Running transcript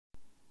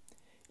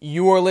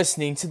You are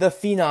listening to the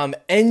Phenom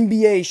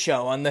NBA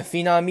show on the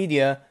Phenom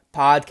Media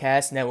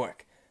Podcast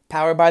Network,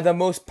 powered by the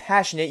most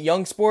passionate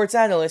young sports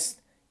analysts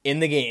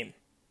in the game.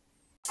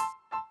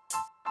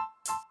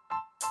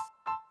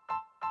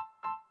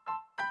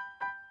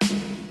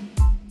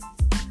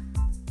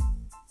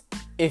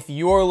 If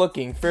you're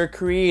looking for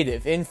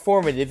creative,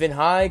 informative, and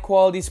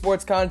high-quality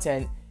sports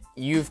content,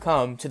 you've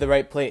come to the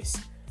right place.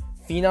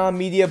 Phenom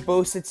Media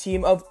boasts a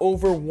team of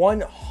over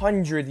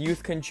 100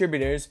 youth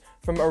contributors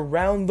from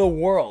around the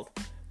world,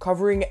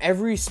 covering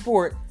every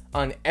sport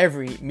on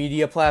every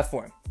media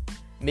platform.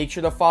 Make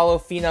sure to follow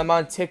Phenom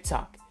on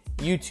TikTok,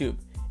 YouTube,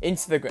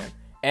 Instagram,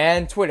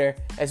 and Twitter,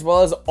 as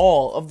well as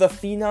all of the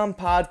Phenom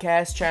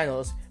podcast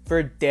channels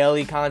for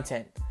daily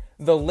content.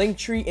 The link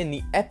tree in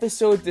the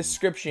episode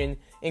description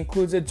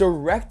includes a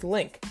direct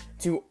link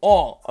to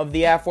all of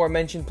the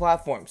aforementioned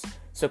platforms,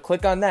 so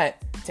click on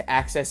that to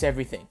access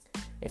everything.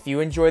 If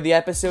you enjoyed the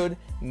episode,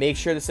 make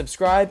sure to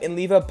subscribe and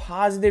leave a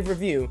positive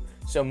review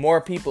so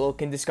more people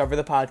can discover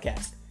the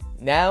podcast.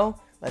 Now,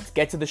 let's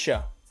get to the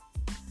show.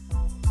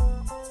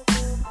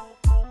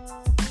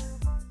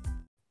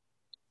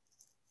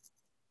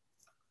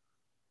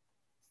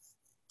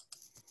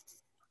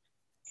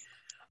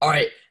 All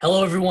right.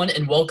 Hello, everyone,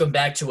 and welcome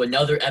back to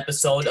another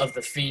episode of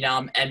the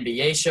Phenom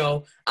NBA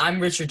show. I'm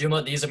Richard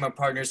Duma. These are my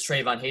partners,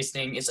 Treyvon,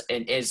 Hastings,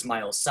 and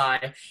Ismail.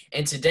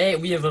 And today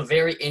we have a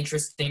very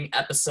interesting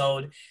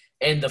episode.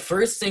 And the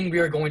first thing we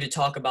are going to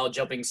talk about,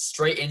 jumping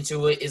straight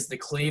into it, is the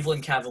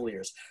Cleveland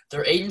Cavaliers.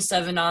 They're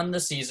 8-7 on the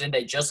season.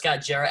 They just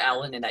got Jarrett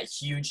Allen in that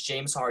huge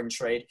James Harden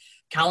trade.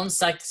 Colin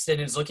Sexton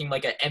is looking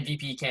like an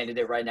MVP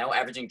candidate right now,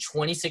 averaging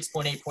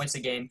 26.8 points a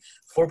game,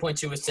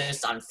 4.2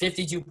 assists on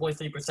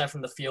 52.3%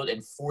 from the field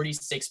and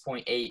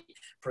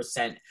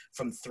 46.8%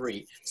 from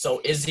three. So,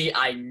 Izzy,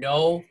 I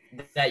know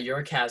that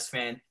you're a Cavs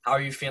fan. How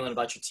are you feeling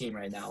about your team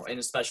right now, and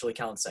especially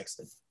Colin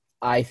Sexton?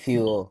 I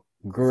feel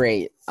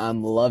great.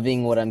 I'm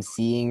loving what I'm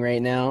seeing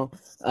right now,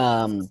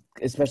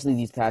 especially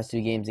these past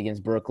two games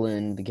against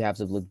Brooklyn. The Cavs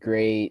have looked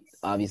great.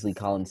 Obviously,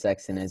 Colin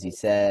Sexton, as you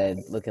said,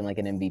 looking like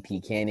an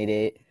MVP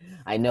candidate.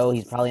 I know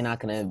he's probably not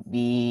going to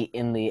be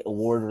in the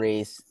award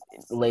race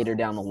later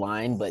down the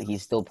line, but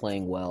he's still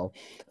playing well.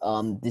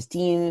 This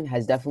team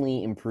has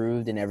definitely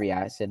improved in every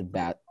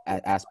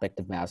aspect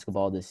of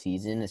basketball this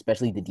season,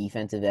 especially the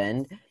defensive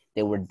end.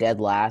 They were dead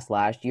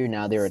last year.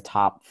 Now they're a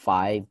top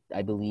 5,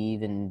 I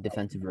believe, in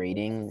defensive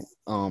rating.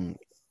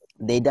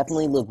 They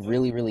definitely look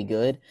really, really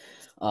good.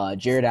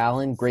 Jarrett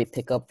Allen, great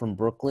pickup from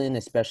Brooklyn,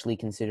 especially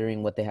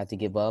considering what they had to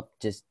give up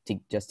just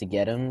to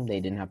get him. They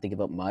didn't have to give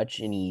up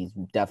much, and he's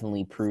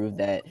definitely proved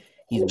that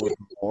he's worth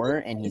more,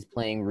 and he's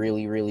playing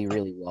really, really,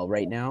 really well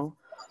right now.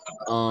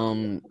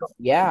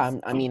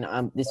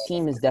 This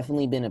team has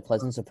definitely been a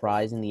pleasant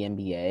surprise in the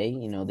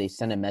NBA. You know, they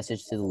sent a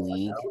message to the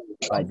league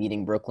by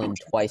beating Brooklyn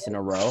twice in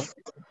a row.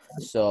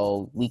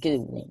 So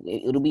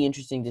it'll be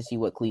interesting to see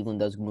what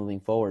Cleveland does moving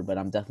forward, but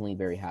I'm definitely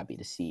very happy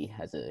to see,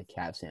 as a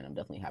Cavs fan, I'm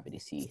definitely happy to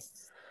see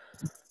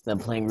them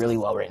playing really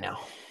well right now.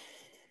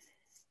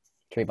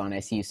 Treyvon, I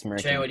see you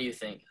smirking. Trey, what do you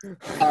think?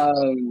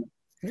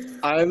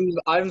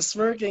 I'm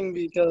smirking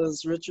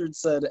because Richard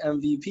said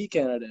MVP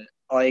candidate.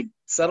 Like,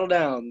 settle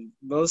down.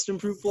 Most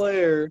improved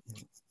player,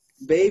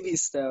 baby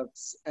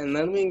steps, and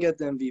then we can get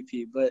the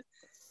MVP. But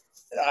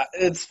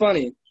it's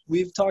funny.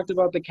 We've talked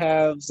about the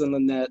Cavs and the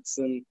Nets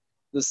and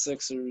the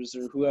Sixers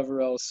or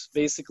whoever else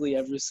basically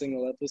every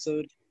single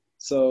episode.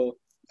 So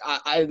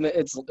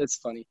it's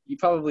funny.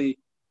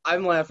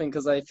 I'm laughing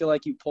because I feel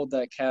like you pulled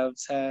that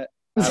Cavs hat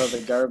out of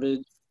the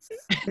garbage.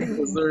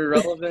 Is they're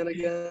irrelevant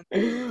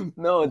again?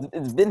 No,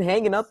 it's been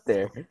hanging up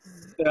there.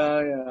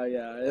 Yeah.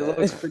 It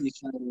looks pretty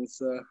shiny,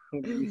 so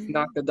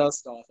knock the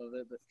dust off of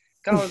it. But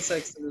Colin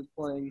Sexton is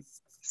playing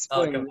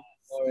really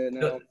well right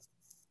now.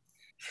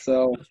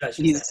 So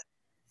he's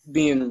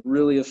being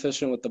really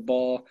efficient with the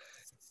ball.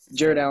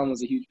 Jarrett Allen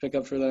was a huge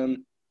pickup for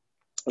them.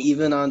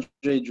 Even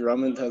Andre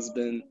Drummond has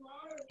been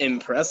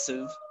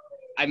impressive.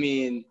 I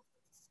mean,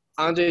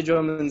 Andre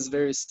Drummond's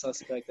very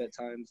suspect at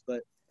times,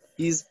 but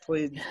he's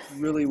played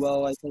really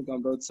well, I think,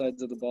 on both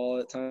sides of the ball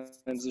at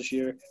times this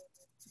year.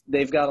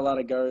 They've got a lot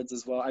of guards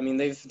as well. I mean,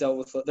 they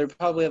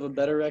probably have a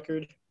better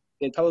record.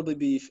 They'd probably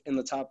be in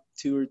the top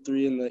 2 or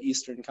 3 in the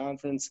Eastern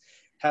Conference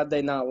had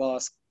they not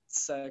lost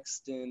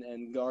Sexton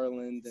and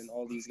Garland and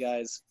all these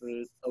guys for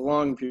a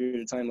long period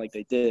of time like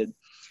they did.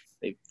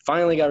 They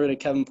finally got rid of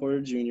Kevin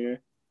Porter Jr.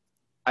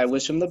 I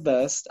wish him the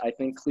best. I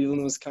think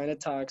Cleveland was kind of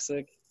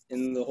toxic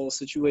in the whole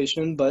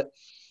situation, but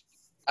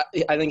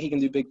I think he can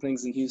do big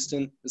things in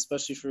Houston,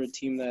 especially for a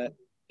team that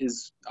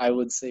is, I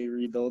would say,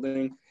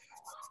 rebuilding.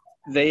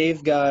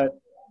 They've got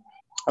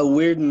a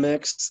weird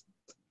mix,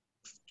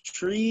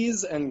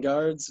 trees and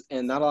guards,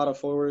 and not a lot of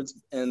forwards,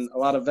 and a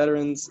lot of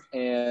veterans,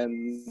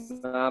 and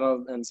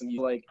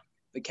the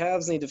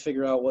Cavs need to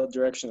figure out what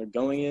direction they're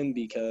going in,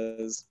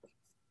 because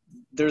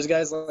there's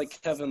guys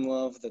like Kevin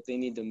Love that they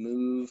need to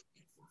move,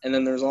 and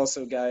then there's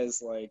also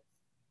guys like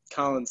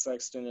Colin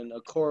Sexton and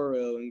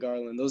Okoro and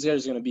Garland. Those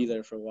guys are going to be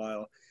there for a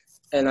while.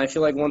 And I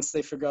feel like once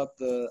they figure out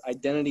the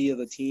identity of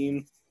the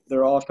team,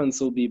 their offense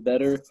will be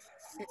better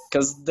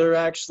because they're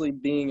actually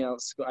being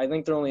outscored. I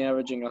think they're only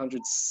averaging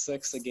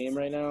 106 a game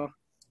right now,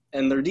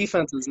 and their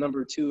defense is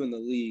number 2 in the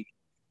league.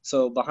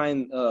 So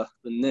behind the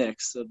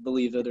Knicks,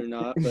 believe it or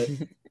not. But,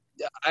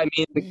 I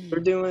mean, they're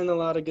doing a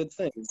lot of good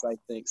things, I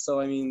think. So,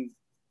 I mean,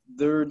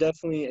 they're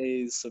definitely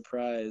a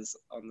surprise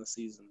on the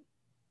season.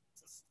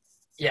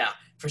 Yeah,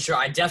 for sure.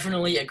 I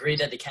definitely agree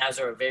that the Cavs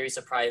are a very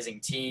surprising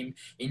team.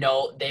 You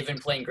know, they've been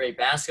playing great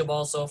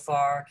basketball so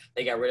far.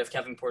 They got rid of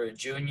Kevin Porter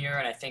Jr.,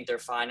 and I think they're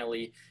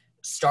finally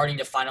starting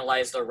to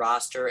finalize their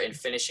roster and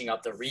finishing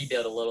up the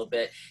rebuild a little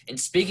bit. And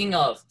speaking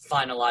of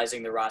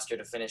finalizing the roster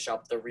to finish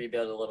up the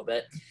rebuild a little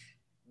bit,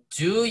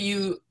 do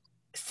you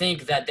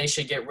think that they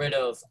should get rid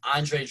of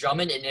Andre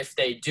Drummond? And if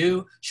they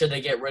do, should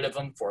they get rid of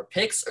him for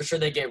picks or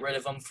should they get rid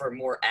of him for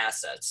more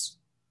assets?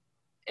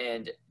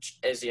 And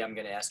Izzy, I'm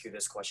going to ask you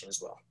this question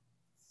as well.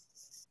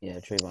 Yeah,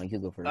 Treyvon, you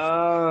go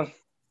first.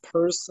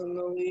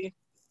 Personally,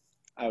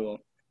 I will.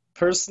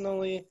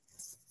 Personally,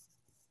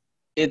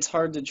 it's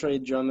hard to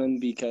trade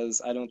Drummond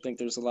because I don't think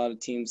there's a lot of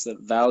teams that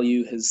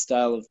value his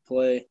style of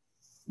play.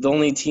 The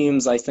only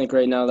teams I think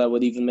right now that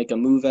would even make a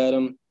move at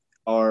him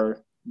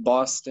are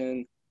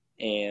Boston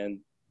and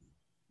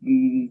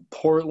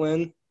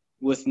Portland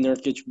with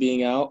Nurkic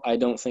being out. I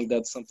don't think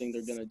that's something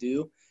they're going to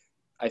do.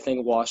 I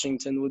think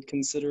Washington would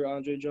consider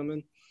Andre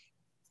Drummond.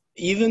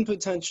 Even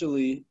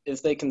potentially,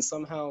 if they can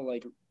somehow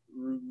like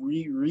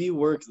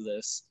rework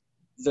this,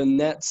 the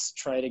Nets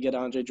try to get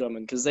Andre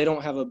Drummond because they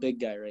don't have a big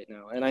guy right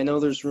now. And I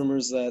know there's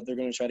rumors that they're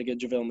going to try to get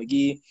JaVale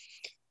McGee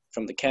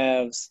from the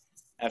Cavs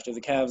after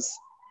the Cavs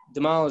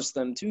demolished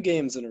them 2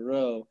 games in a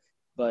row.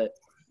 But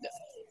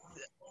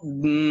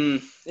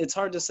it's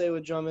hard to say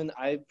with Drummond.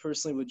 I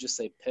personally would just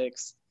say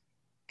picks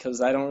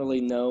because I don't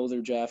really know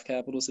their draft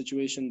capital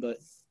situation, but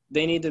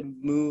they need to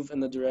move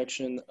in the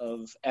direction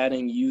of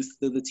adding youth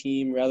to the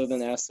team rather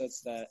than assets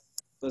that,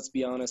 let's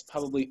be honest,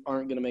 probably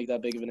aren't going to make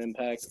that big of an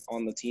impact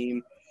on the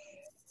team.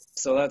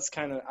 So that's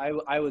kind of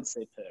 – I would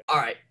say pick. All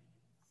right.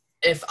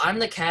 If I'm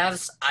the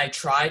Cavs, I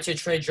try to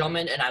trade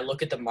Drummond and I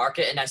look at the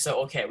market and I say,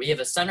 okay, we have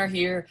a center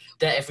here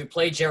that if we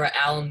play Jarrett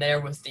Allen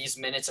there with these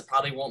minutes, it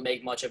probably won't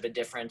make much of a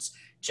difference.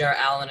 Jarrett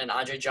Allen and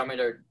Andre Drummond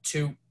are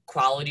 2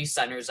 quality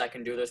centers that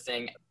can do their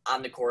thing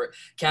on the court.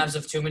 Cavs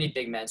have too many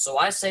big men. So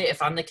I say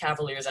if I'm the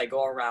Cavaliers, I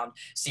go around,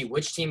 see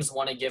which teams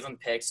want to give them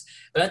picks.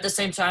 But at the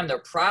same time, there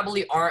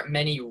probably aren't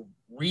many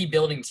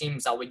rebuilding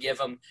teams that would give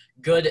them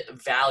good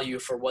value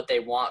for what they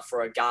want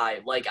for a guy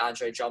like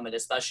Andre Drummond,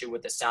 especially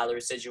with the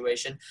salary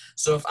situation.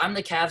 So if I'm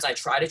the Cavs, I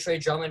try to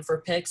trade Drummond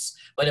for picks.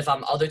 But if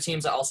I'm other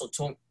teams, I also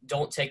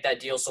don't take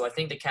that deal. So I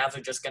think the Cavs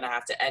are just going to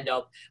have to end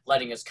up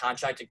letting his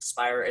contract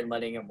expire and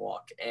letting him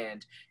walk.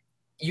 And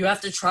you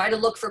have to try to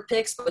look for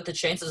picks, but the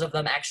chances of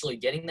them actually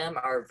getting them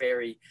are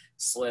very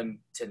slim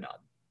to none.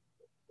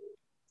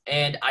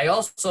 And I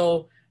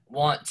also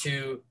want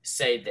to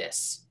say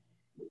this.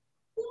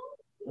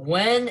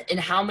 When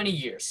and how many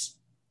years,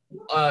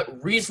 a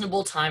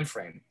reasonable time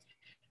frame,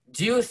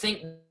 do you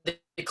think the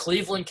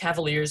Cleveland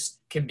Cavaliers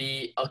can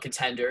be a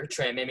contender?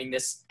 Trey, I'm aiming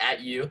this at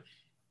you.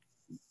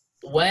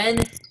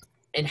 When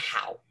and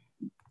how?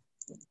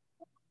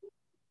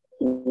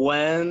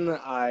 When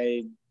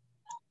I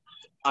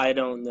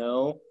don't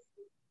know.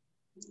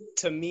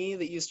 To me,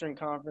 the Eastern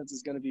Conference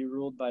is going to be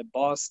ruled by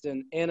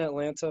Boston and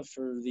Atlanta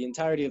for the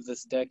entirety of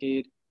this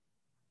decade.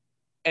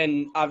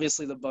 And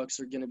obviously the Bucks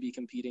are going to be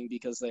competing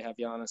because they have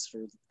Giannis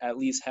for at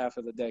least half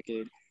of the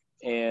decade.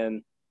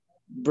 And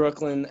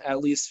Brooklyn, at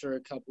least for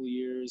a couple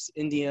years.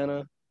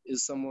 Indiana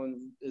is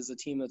a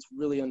team that's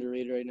really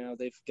underrated right now.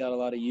 They've got a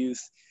lot of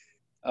youth.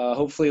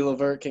 Hopefully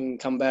LeVert can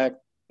come back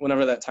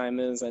whenever that time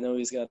is. I know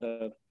he's got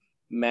a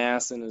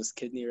mass in his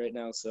kidney right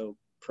now, so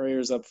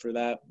prayers up for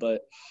that.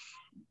 But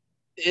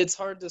it's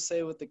hard to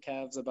say with the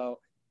Cavs about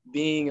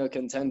being a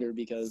contender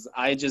because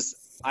I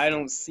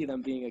don't see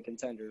them being a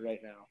contender right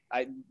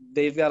now.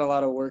 They've got a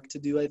lot of work to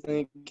do, I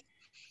think.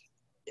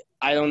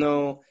 I don't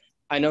know.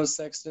 I know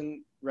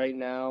Sexton right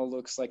now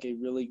looks like a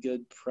really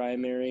good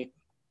primary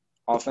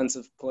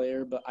offensive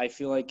player, but I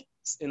feel like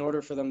in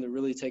order for them to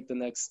really take the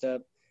next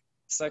step,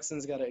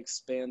 Sexton's got to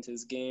expand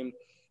his game.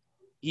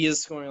 He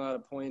is scoring a lot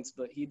of points,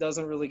 but he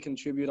doesn't really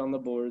contribute on the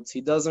boards.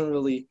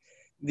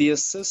 The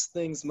assist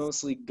thing's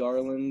mostly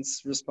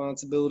Garland's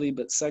responsibility,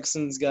 but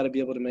Sexton's got to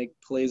be able to make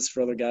plays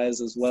for other guys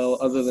as well,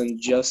 other than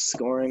just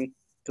scoring.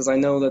 Because I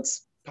know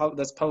that's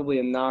probably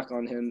a knock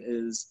on him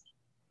is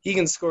he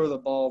can score the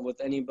ball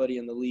with anybody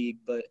in the league,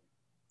 but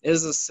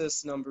his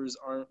assist numbers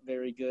aren't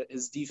very good.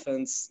 His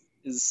defense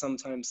is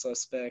sometimes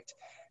suspect.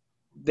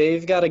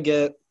 They've got to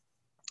get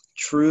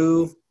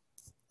true,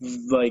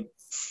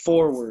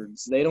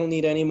 forwards. They don't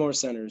need any more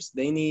centers.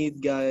 They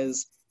need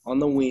guys on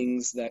the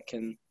wings that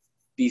can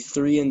be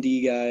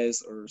 3-and-D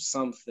guys or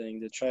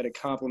something to try to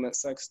complement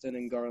Sexton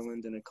and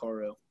Garland and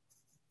Okoro.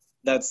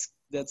 That's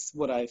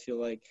what I feel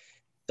like.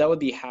 That would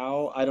be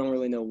how. I don't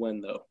really know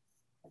when, though.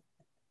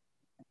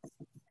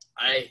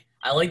 I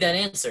like that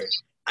answer.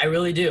 I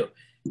really do.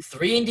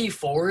 3-and-D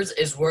forwards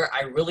is where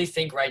I really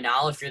think right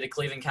now, if you're the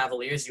Cleveland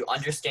Cavaliers, you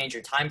understand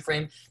your time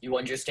frame, you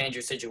understand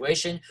your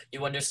situation,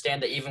 you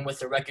understand that even with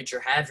the record you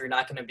have, you're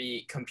not going to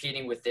be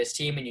competing with this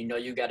team, and you know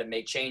you got to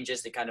make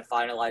changes to kind of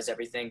finalize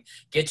everything,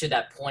 get to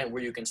that point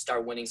where you can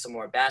start winning some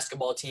more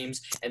basketball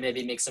teams and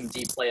maybe make some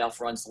deep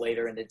playoff runs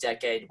later in the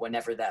decade,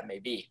 whenever that may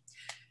be.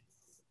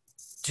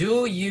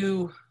 Do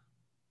you,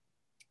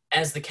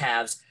 as the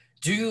Cavs,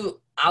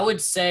 I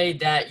would say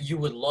that you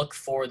would look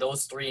for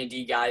those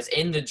 3-and-D guys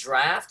in the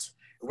draft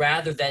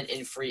rather than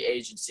in free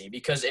agency.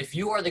 Because if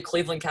you are the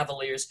Cleveland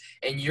Cavaliers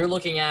and you're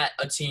looking at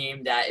a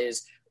team that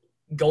is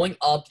going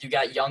up, you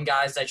got young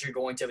guys that you're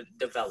going to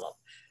develop.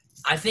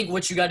 I think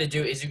what you got to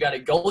do is you got to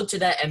go to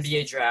that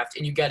NBA draft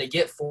and you got to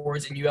get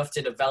forwards and you have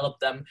to develop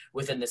them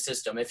within the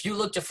system. If you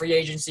look to free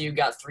agency, you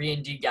got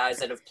 3-and-D guys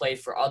that have played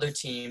for other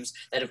teams,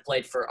 that have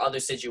played for other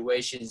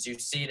situations. You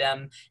see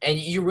them and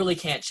you really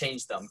can't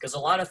change them because a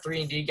lot of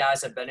 3-and-D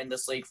guys have been in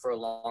this league for a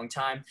long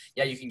time.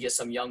 Yeah, you can get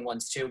some young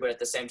ones too, but at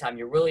the same time,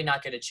 you're really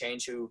not going to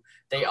change who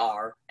they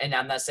are. And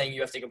I'm not saying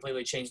you have to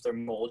completely change their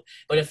mold,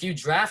 but if you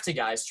draft a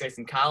guy straight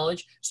from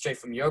college, straight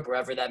from Europe,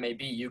 wherever that may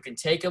be, you can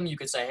take them. You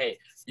can say, hey,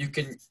 you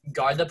can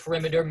guard the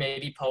perimeter,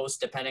 maybe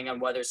post, depending on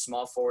whether it's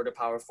small forward or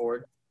power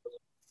forward,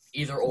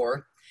 either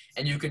or.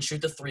 And you can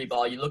shoot the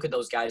 3-ball. You look at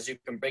those guys. You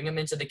can bring them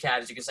into the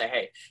Cavs. You can say,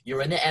 hey,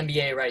 you're in the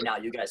NBA right now.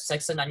 You got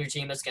Sexton on your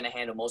team that's going to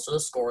handle most of the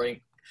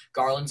scoring.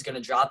 Garland's going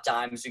to drop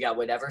dimes. You got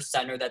whatever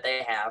center that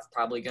they have,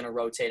 probably going to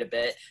rotate a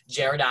bit.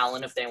 Jared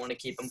Allen, if they want to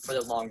keep him for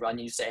the long run.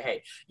 You say,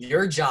 hey,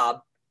 your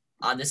job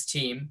on this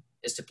team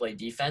is to play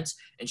defense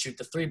and shoot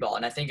the 3-ball.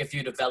 And I think if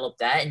you develop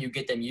that and you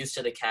get them used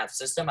to the Cavs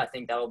system, I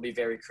think that will be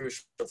very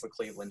crucial for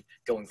Cleveland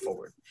going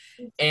forward.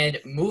 And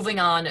moving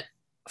on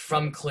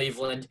from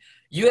Cleveland,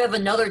 you have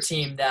another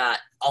team that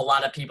a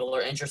lot of people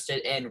are interested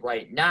in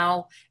right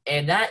now,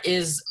 and that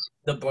is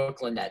the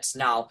Brooklyn Nets.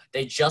 Now,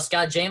 they just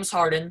got James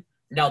Harden.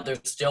 Now, they're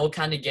still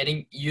kind of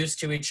getting used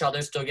to each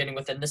other, still getting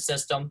within the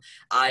system.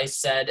 I've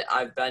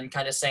been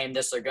kind of saying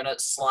this, they're going to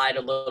slide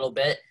a little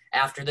bit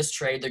after this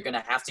trade. They're going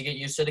to have to get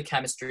used to the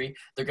chemistry.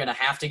 They're going to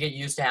have to get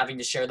used to having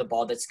to share the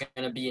ball. That's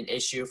going to be an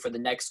issue for the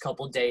next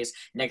couple days,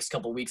 next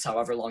couple weeks,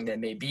 however long that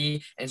may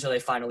be, until they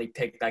finally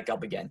pick back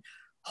up again.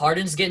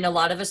 Harden's getting a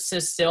lot of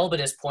assists still, but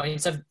his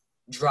points have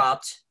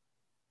dropped.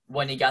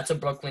 When he got to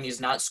Brooklyn,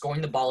 he's not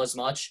scoring the ball as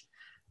much.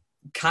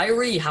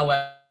 Kyrie,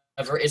 however,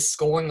 is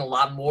scoring a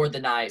lot more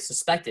than I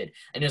suspected.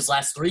 In his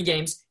last 3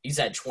 games, he's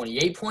had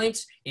 28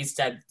 points. He's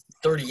had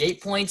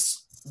 38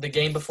 points the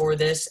game before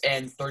this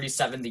and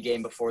 37 the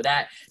game before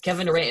that.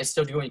 Kevin Durant is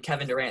still doing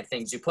Kevin Durant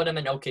things. You put him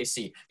in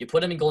OKC. You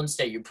put him in Golden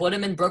State. You put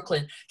him in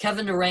Brooklyn.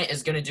 Kevin Durant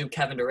is going to do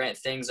Kevin Durant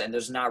things, and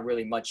there's not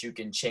really much you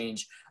can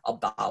change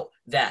about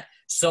that.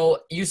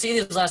 So you see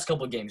these last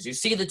couple of games. You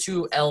see the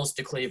 2 L's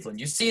to Cleveland.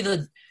 You see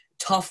the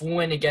tough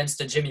win against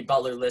the Jimmy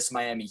Butler-less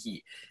Miami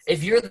Heat.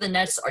 If you're the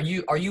Nets, are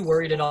you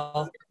worried at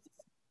all?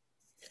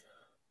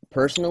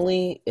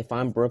 Personally, if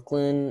I'm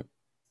Brooklyn,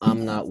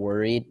 I'm not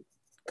worried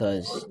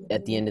because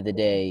at the end of the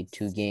day,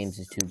 2 games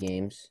is 2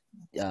 games.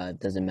 It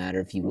doesn't matter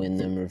if you win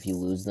them or if you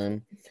lose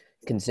them.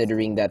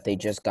 Considering that they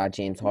just got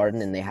James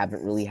Harden and they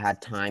haven't really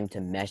had time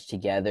to mesh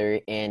together,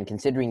 and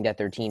considering that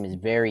their team is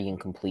very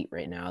incomplete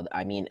right now,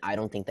 I mean, I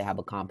don't think they have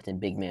a competent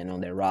big man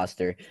on their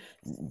roster.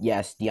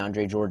 Yes,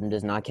 DeAndre Jordan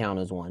does not count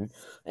as one.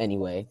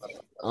 Anyway,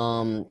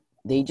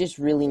 they just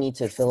really need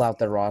to fill out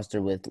their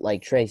roster with,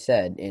 like Trey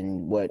said,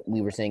 and what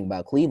we were saying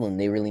about Cleveland,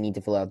 they really need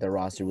to fill out their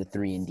roster with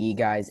 3-and-D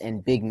guys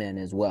and big men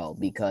as well,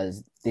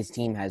 because this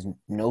team has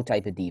no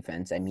type of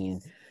defense. I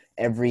mean,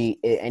 any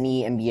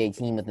NBA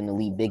team with an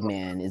elite big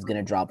man is going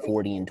to drop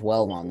 40 and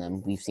 12 on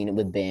them. We've seen it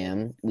with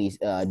Bam.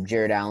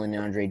 Jared Allen,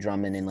 Andre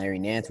Drummond, and Larry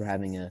Nance were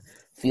having a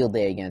field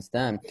day against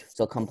them.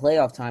 So come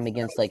playoff time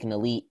against like an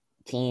elite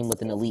team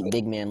with an elite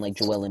big man like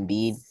Joel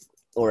Embiid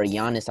or a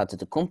Giannis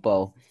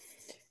Antetokounmpo,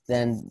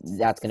 then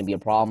that's going to be a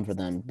problem for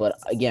them. But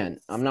again,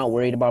 I'm not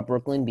worried about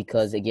Brooklyn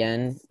because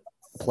again,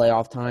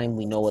 playoff time,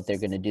 we know what they're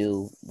going to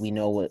do. We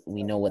know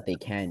what they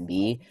can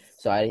be.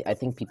 So I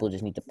think people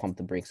just need to pump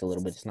the brakes a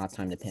little bit. It's not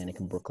time to panic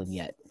in Brooklyn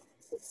yet.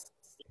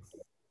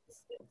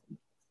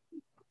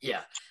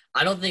 Yeah,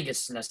 I don't think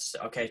it's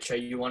necessary. Okay, Trey,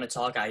 you want to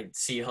talk? I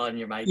see you on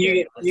your mic.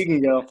 You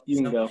can go. You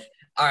can go.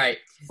 All right.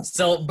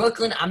 So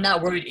Brooklyn, I'm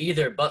not worried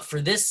either. But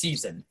for this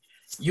season,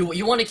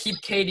 you want to keep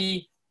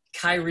KD,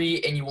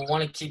 Kyrie, and you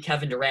want to keep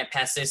Kevin Durant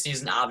past this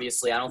season.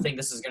 Obviously, I don't think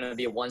this is going to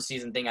be a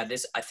one-season thing. I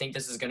think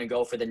this is going to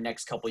go for the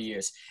next couple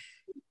years.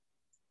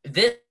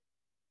 This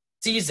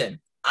season,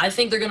 I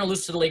think they're going to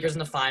lose to the Lakers in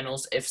the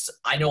finals.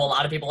 I know a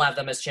lot of people have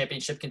them as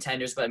championship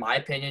contenders, but in my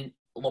opinion,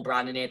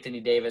 LeBron and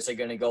Anthony Davis are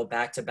going to go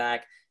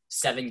back-to-back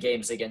 7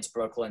 games against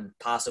Brooklyn,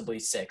 possibly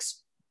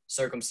 6.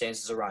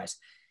 Circumstances arise.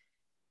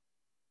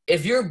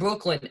 If you're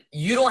Brooklyn,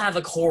 you don't have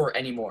a core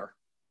anymore.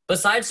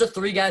 Besides the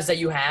 3 guys that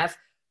you have,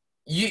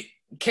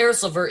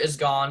 Karis LeVert is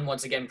gone.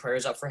 Once again,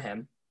 prayers up for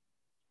him.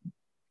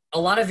 A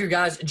lot of your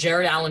guys,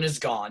 Jared Allen is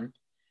gone.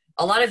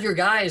 A lot of your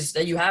guys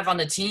that you have on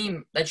the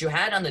team, that you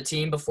had on the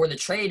team before the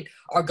trade,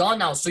 are gone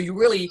now. So you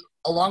really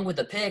along with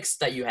the picks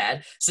that you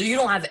had. So you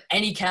don't have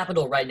any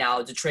capital right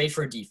now to trade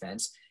for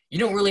defense. You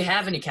don't really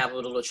have any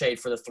capital to trade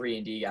for the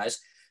 3-and-D guys.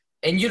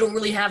 And you don't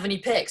really have any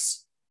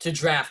picks to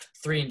draft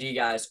 3-and-D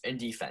guys in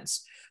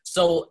defense.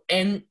 So,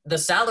 and the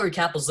salary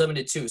cap is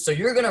limited too. So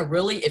you're going to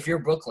really, if you're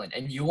Brooklyn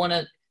and you want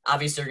to,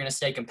 obviously you're going to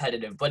stay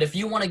competitive. But if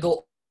you want to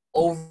go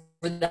over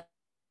that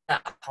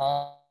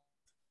hump,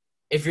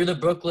 if you're the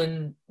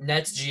Brooklyn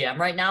Nets GM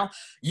right now,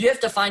 you have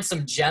to find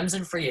some gems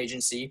in free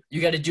agency.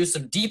 You got to do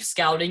some deep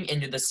scouting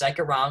into the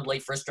second round,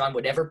 late first round,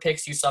 whatever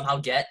picks you somehow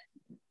get.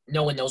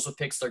 No one knows what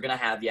picks they're going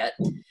to have yet.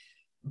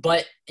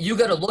 But you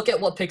got to look at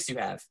what picks you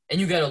have,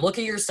 and you got to look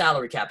at your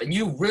salary cap, and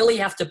you really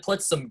have to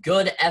put some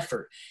good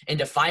effort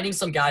into finding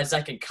some guys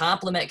that can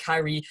complement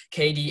Kyrie,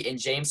 KD, and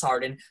James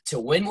Harden to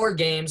win more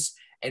games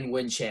and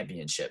win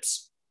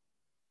championships.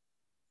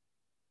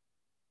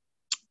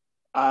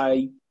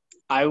 I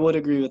would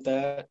agree with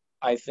that.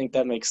 I think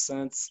that makes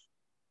sense.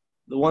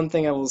 The one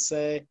thing I will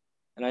say,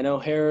 and I know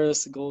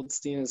Harris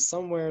Goldstein is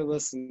somewhere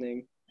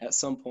listening at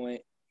some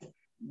point,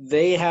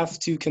 they have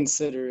to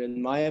consider, in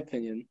my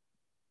opinion,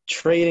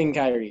 trading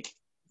Kyrie.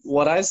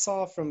 What I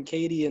saw from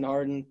KD and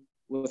Harden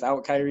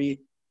without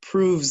Kyrie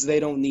proves they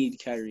don't need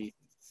Kyrie.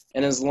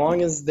 And as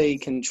long as they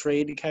can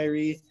trade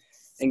Kyrie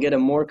and get a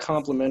more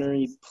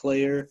complementary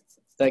player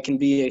that can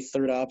be a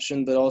third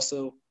option, but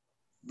also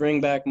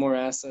bring back more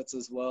assets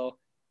as well.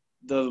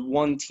 The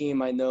one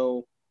team I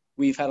know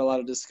we've had a lot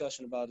of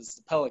discussion about is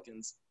the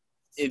Pelicans.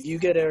 If you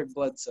get Eric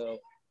Bledsoe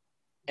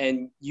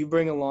and you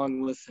bring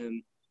along with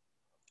him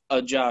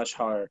a Josh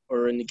Hart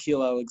or a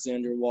Nickeil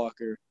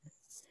Alexander-Walker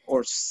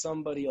or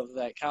somebody of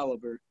that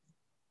caliber,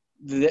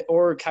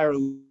 or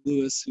Kyra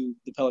Lewis, who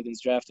the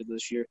Pelicans drafted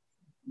this year,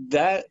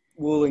 that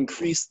will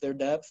increase their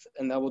depth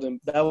and that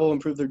will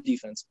improve their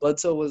defense.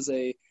 Bledsoe was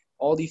a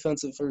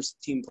all-defensive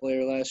first-team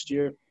player last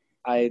year.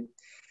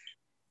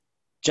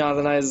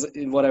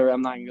 Whatever,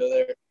 I'm not going to go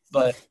there.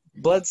 But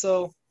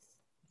Bledsoe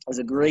is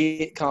a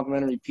great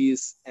complementary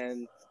piece,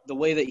 and the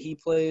way that he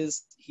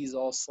plays, he's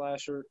all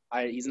slasher.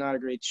 He's not a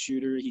great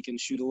shooter. He can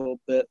shoot a little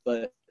bit,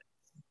 but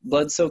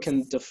Bledsoe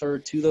can defer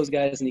to those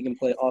guys, and he can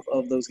play off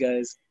of those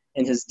guys,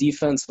 and his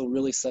defense will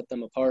really set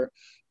them apart.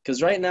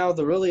 Because right now,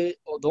 the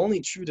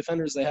only true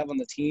defenders they have on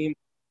the team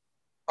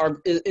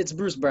it's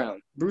Bruce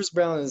Brown. Bruce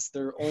Brown is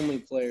their only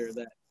player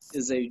that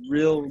is a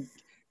real –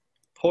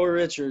 poor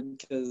Richard,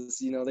 because,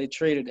 they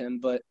traded him,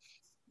 but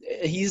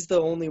he's the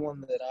only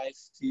one that I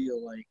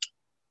feel like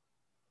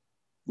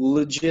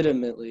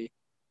legitimately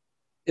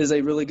is a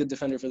really good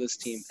defender for this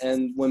team.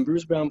 And when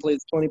Bruce Brown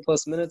plays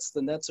 20-plus minutes,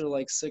 the Nets are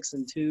like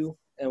 6-2,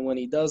 and when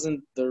he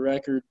doesn't, the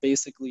record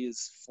basically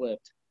is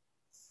flipped.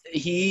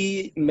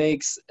 He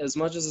makes, as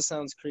much as it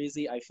sounds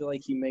crazy, I feel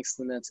like he makes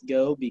the Nets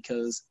go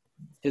because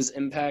his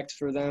impact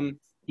for them,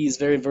 he's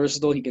very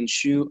versatile. He can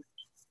shoot.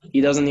 He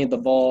doesn't need the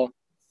ball.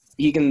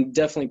 He can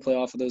definitely play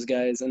off of those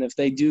guys. And if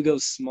they do go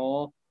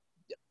small,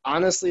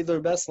 honestly, their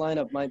best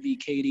lineup might be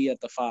KD at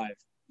the 5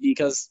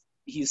 because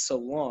he's so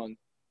long.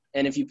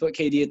 And if you put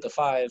KD at the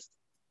 5,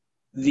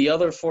 the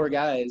other 4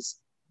 guys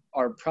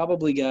are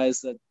probably guys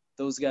that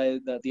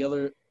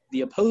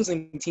the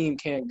opposing team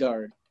can't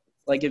guard.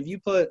 Like if you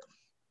put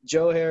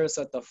Joe Harris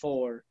at the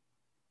 4,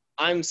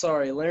 I'm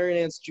sorry, Larry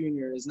Nance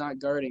Jr. is not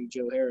guarding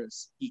Joe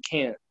Harris. He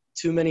can't.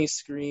 Too many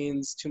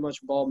screens, too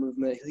much ball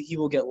movement. He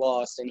will get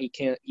lost, and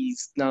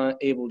he's not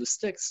able to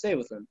stay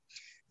with him.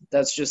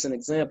 That's just an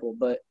example.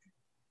 But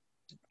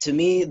to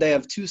me, they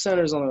have 2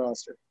 centers on the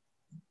roster,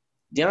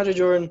 DeAndre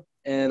Jordan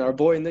and our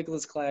boy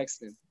Nicholas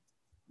Claxton.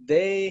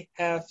 They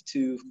have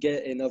to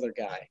get another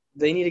guy.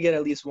 They need to get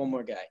at least one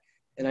more guy.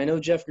 And I know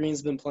Jeff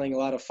Green's been playing a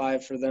lot of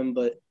 5 for them,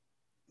 but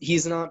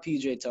he's not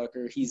PJ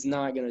Tucker. He's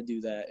not going to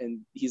do that,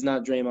 and he's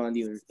not Draymond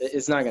either.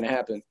 It's not going to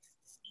happen.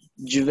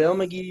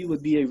 JaVale McGee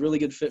would be a really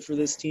good fit for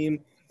this team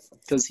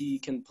because he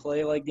can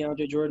play like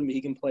DeAndre Jordan, but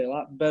he can play a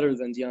lot better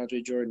than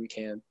DeAndre Jordan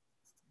can.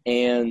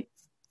 And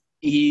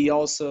he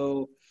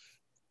also,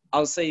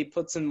 I'll say he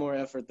puts in more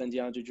effort than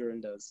DeAndre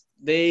Jordan does.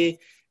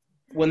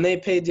 When they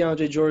paid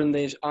DeAndre Jordan,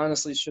 they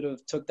honestly should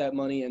have took that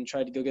money and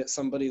tried to go get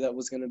somebody that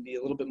was going to be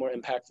a little bit more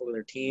impactful to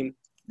their team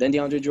than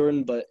DeAndre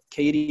Jordan, but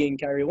KD and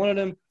Kyrie wanted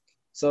him,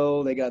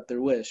 so they got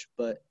their wish.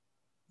 But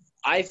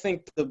I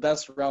think the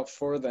best route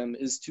for them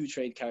is to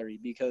trade Kyrie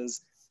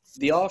because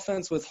the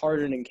offense with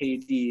Harden and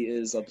KD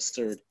is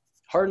absurd.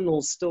 Harden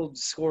will still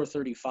score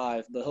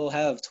 35, but he'll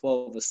have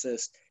 12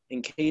 assists,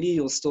 and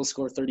KD will still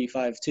score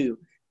 35 too.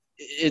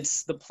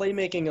 It's the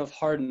playmaking of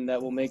Harden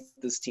that will make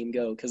this team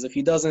go because if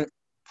he doesn't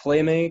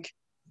playmake,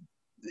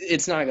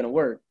 it's not going to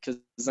work because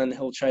then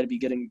he'll try to be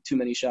getting too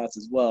many shots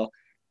as well.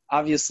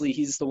 Obviously,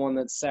 he's the one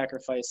that's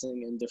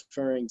sacrificing and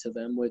deferring to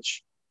them,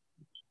 which –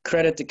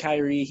 credit to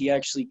Kyrie, he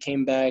actually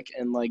came back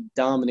and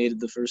dominated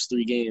the first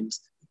 3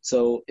 games.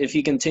 So if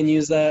he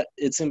continues that,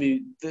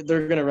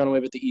 they're gonna run away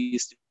with the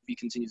East if he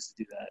continues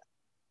to do that.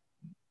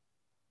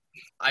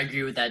 I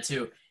agree with that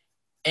too.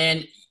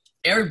 And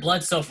Eric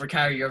Bledsoe for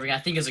Kyrie Irving, I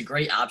think, is a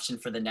great option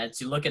for the Nets.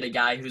 You look at a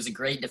guy who's a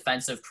great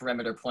defensive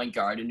perimeter point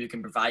guard and who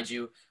can provide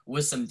you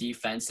with some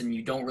defense, and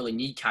you don't really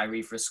need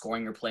Kyrie for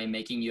scoring or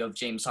playmaking. You have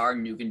James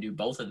Harden who can do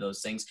both of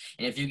those things.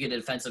 And if you get a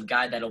defensive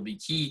guy, that'll be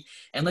key.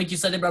 And like you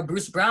said about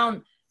Bruce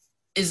Brown,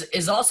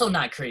 is also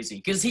not crazy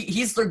because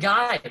he's their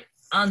guy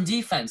on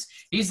defense.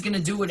 He's gonna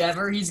do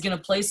whatever. He's gonna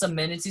play some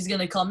minutes. He's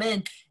gonna come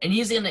in and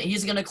he's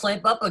gonna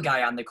clamp up a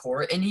guy on the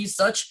court. And he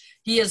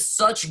has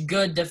such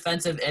good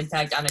defensive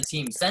impact on a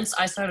team. Since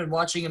I started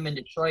watching him in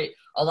Detroit,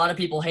 a lot of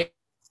people hated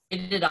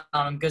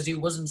on him because he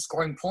wasn't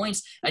scoring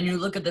points. And you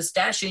look at the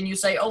stat sheet and you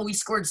say, oh, he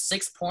scored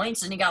 6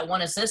 points and he got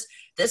 1 assist.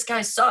 This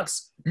guy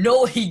sucks.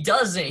 No, he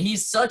doesn't.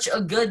 He's such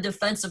a good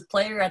defensive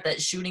player at that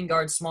shooting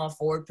guard, small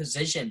forward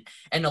position.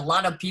 And a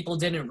lot of people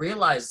didn't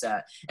realize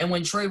that. And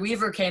when Troy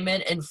Weaver came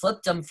in and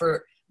flipped him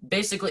for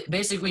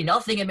basically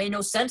nothing, it made no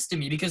sense to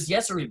me because,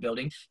 yes, we're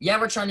rebuilding. Yeah,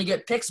 we're trying to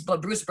get picks,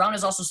 but Bruce Brown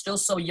is also still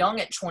so young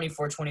at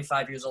 24,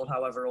 25 years old,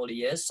 however old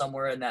he is,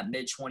 somewhere in that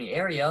mid-20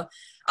 area.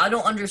 I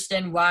don't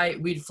understand why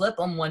we'd flip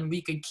him when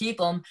we could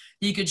keep him.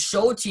 He could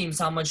show teams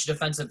how much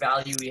defensive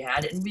value he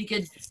had, and we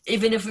could,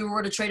 even if we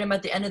were to trade him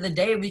at the end of the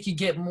day, we could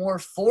get more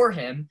for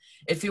him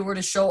if he were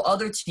to show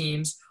other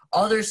teams,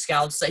 other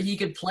scouts, that he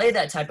could play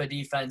that type of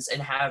defense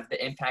and have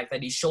the impact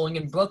that he's showing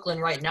in Brooklyn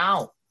right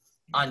now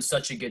on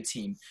such a good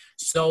team.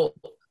 So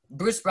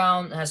Bruce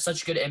Brown has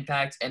such good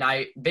impact, and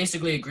I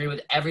basically agree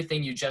with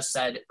everything you just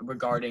said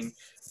regarding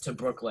to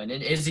Brooklyn.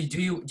 And Izzy,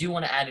 do you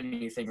want to add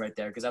anything right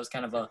there? Because that was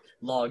kind of a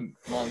long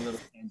little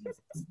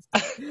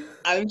tangent.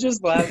 I'm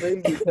just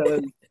laughing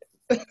because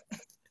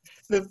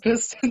the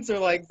Pistons are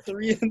like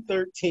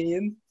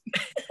 3-13,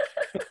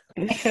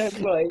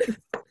 and like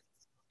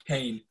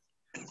Pain.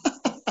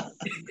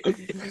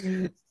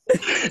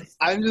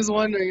 I'm just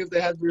wondering if they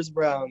had Bruce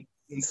Brown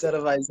instead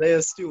of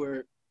Isaiah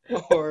Stewart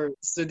or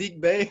Sadiq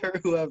Bey or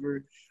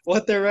whoever,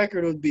 what their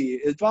record would be.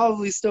 It'd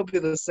probably still be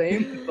the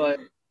same, but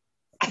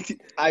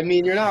I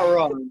mean, you're not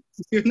wrong.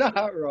 You're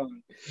not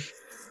wrong.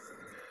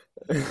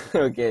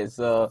 Okay,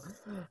 so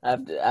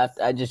after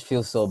I just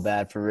feel so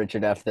bad for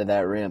Richard after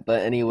that rant.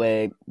 But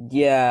anyway,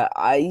 yeah,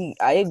 I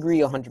agree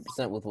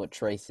 100% with what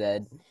Trey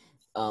said.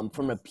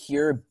 From a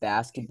pure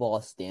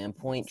basketball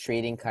standpoint,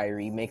 trading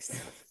Kyrie makes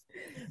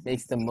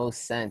the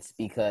most sense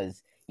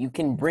because you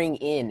can bring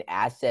in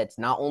assets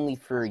not only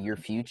for your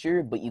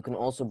future, but you can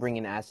also bring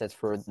in assets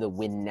for the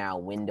win now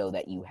window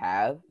that you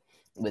have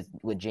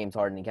with James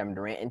Harden and Kevin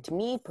Durant. And to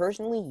me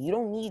personally, you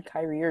don't need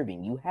Kyrie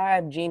Irving. You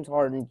have James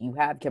Harden, you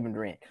have Kevin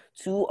Durant,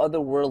 2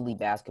 otherworldly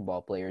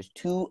basketball players,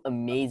 2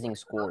 amazing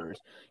scorers.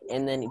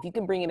 And then if you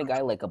can bring in a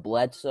guy like a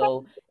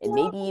Bledsoe and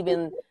maybe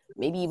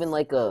even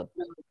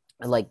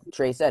like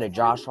Trey said, a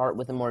Josh Hart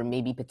with him, or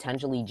maybe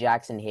potentially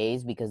Jackson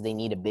Hayes because they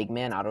need a big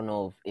man. I don't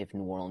know if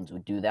New Orleans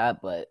would do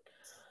that, but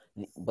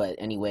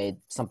anyway,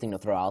 something to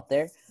throw out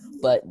there.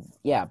 But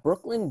yeah,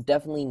 Brooklyn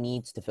definitely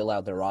needs to fill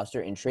out their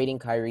roster, and trading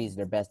Kyrie is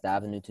their best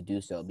avenue to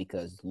do so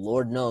because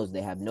Lord knows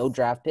they have no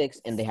draft picks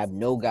and they have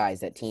no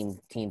guys that teams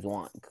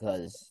want.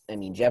 Because I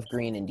mean, Jeff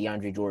Green and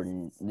DeAndre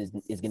Jordan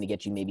is going to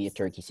get you maybe a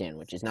turkey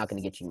sandwich. It's not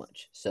going to get you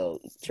much. So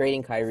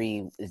trading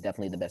Kyrie is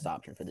definitely the best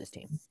option for this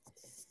team.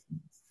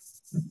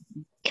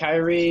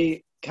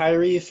 Kyrie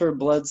for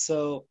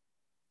Bledsoe.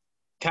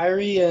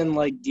 Kyrie and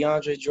like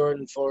DeAndre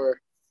Jordan for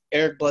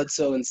Eric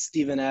Bledsoe and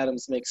Steven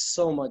Adams makes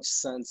so much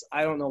sense.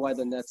 I don't know why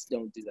the Nets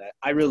don't do that.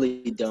 I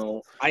really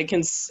don't. I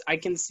can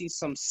see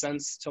some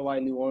sense to why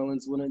New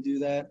Orleans wouldn't do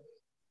that,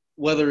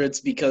 whether it's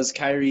because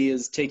Kyrie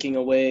is taking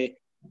away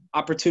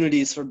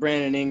opportunities for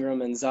Brandon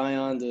Ingram and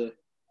Zion to,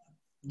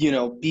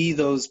 be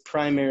those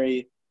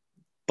primary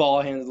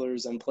ball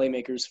handlers and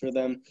playmakers for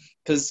them.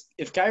 Because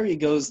if Kyrie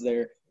goes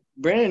there,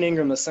 Brandon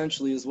Ingram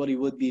essentially is what he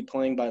would be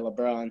playing by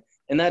LeBron,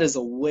 and that is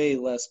a way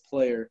less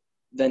player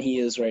than he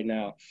is right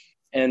now.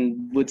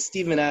 And with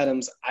Steven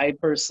Adams,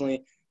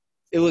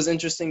 it was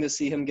interesting to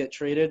see him get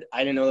traded. I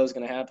didn't know that was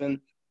going to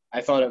happen.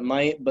 I thought it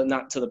might, but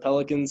not to the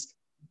Pelicans.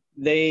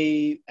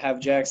 They have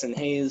Jackson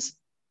Hayes.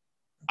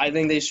 I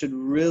think they should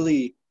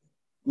really,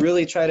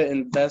 really try to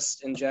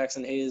invest in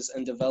Jackson Hayes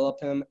and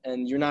develop him,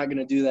 and you're not going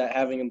to do that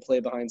having him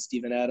play behind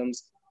Steven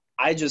Adams.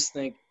 I just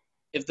think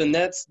if the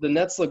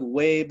Nets look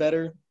way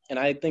better, and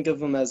I think of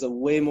them as a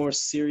way more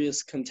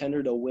serious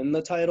contender to win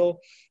the title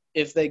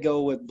if they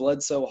go with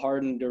Bledsoe,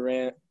 Harden,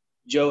 Durant,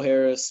 Joe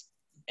Harris,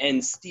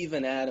 and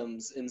Steven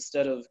Adams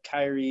instead of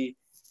Kyrie,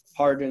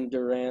 Harden,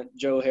 Durant,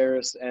 Joe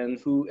Harris,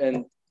 and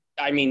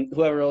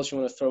whoever else you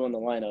want to throw in the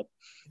lineup.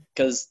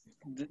 Because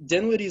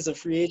Dinwiddie's a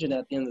free agent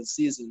at the end of the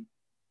season.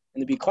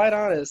 And to be quite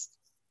honest,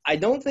 I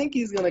don't think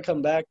he's going to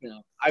come back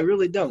now. I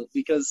really don't,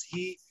 because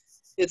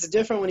it's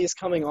different when he's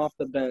coming off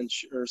the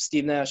bench, or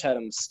Steve Nash had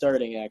him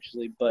starting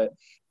actually, but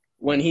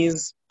when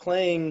he's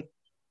playing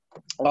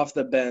off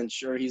the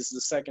bench or he's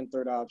the second,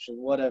 third option,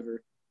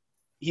 whatever,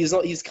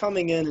 he's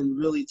coming in and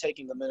really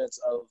taking the minutes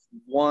of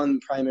one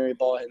primary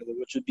ball handler,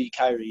 which would be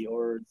Kyrie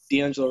or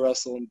D'Angelo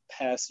Russell in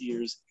past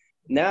years.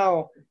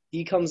 Now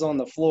he comes on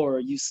the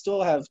floor. You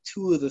still have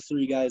 2 of the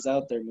 3 guys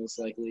out there most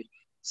likely.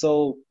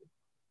 So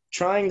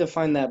trying to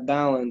find that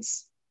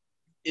balance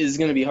is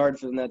going to be hard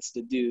for the Nets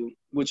to do,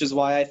 which is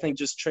why I think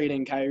just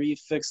trading Kyrie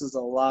fixes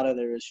a lot of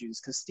their issues,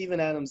 because Steven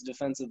Adams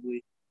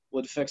defensively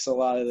would fix a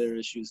lot of their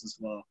issues as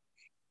well.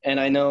 And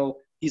I know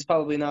he's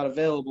probably not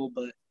available,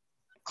 but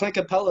Clint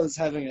Capella is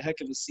having a heck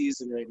of a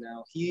season right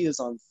now. He is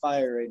on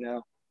fire right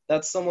now.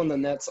 That's someone the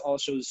Nets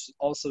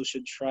also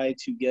should try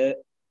to get.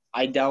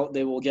 I doubt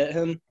they will get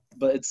him,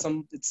 but it's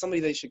somebody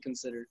they should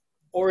consider.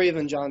 Or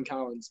even John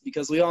Collins,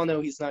 because we all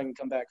know he's not going to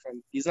come back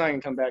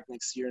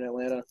next year in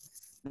Atlanta.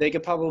 They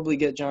could probably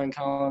get John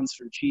Collins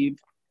for cheap.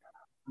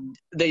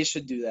 They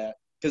should do that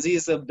because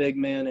he's a big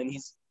man, and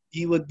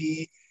he would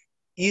be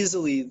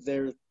easily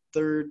their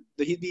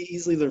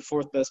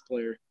fourth best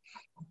player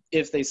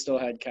if they still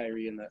had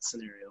Kyrie in that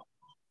scenario.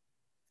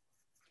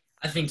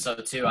 I think so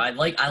too. I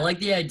like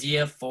the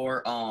idea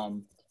for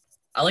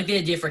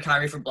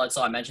Kyrie for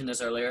Bledsoe. I mentioned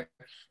this earlier.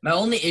 My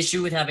only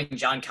issue with having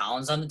John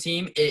Collins on the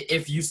team,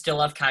 if you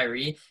still have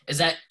Kyrie, is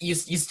that you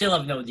still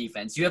have no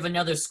defense. You have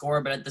another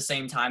scorer, but at the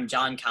same time,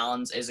 John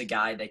Collins is a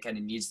guy that kind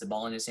of needs the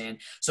ball in his hand.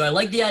 So I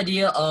like the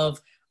idea of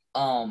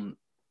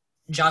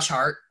Josh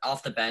Hart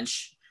off the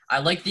bench. I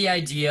like the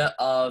idea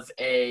of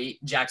a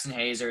Jackson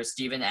Hayes or a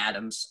Steven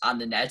Adams on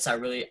the Nets. I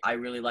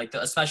really like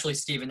that, especially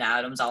Steven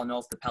Adams. I don't know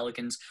if the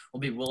Pelicans will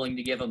be willing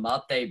to give him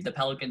up. The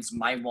Pelicans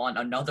might want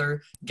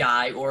another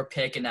guy or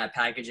pick in that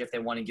package if they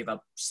want to give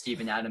up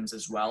Steven Adams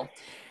as well.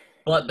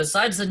 But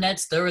besides the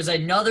Nets, there is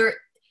another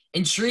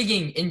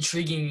intriguing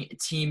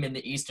team in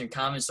the Eastern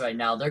Conference right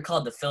now. They're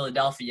called the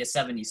Philadelphia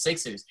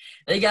 76ers.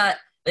 They got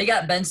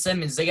Ben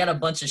Simmons. They got a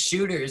bunch of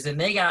shooters, and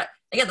they got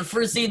the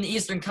first seed in the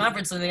Eastern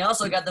Conference, and they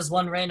also got this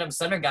one random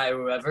center guy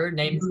or whoever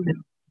named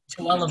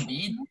Joel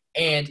Embiid,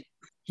 and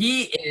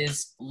he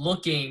is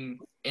looking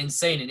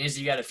insane. And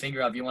Izzy, you got to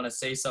figure out if you want to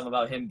say something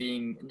about him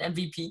being an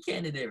MVP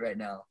candidate right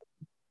now.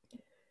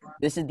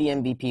 This is the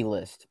MVP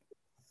list.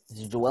 This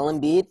is Joel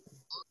Embiid.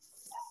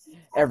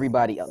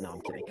 Everybody else. No,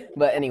 I'm kidding.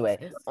 But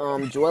anyway,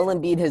 Joel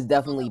Embiid has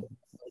definitely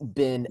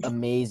been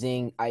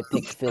amazing. I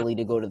picked Philly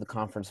to go to the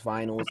conference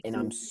finals, and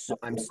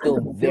I'm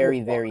still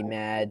very, very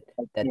mad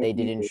that they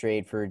didn't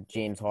trade for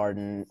James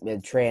Harden.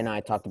 Trey and I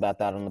talked about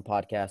that on the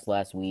podcast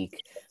last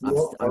week.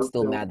 I'm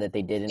still mad that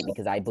they didn't,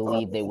 because I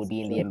believe they would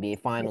be in the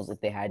NBA finals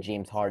if they had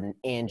James Harden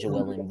and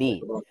Joel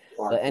Embiid.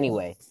 But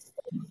anyway,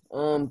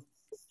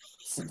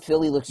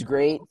 Philly looks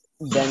great.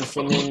 Ben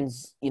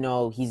Simmons,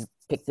 he's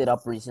picked it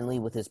up recently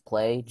with his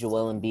play.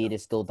 Joel Embiid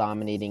is still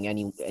dominating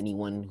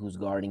anyone who's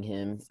guarding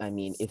him. I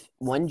mean,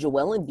 when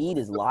Joel Embiid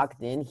is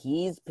locked in,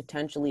 he's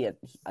potentially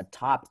a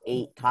top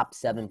 8, top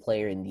 7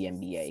 player in the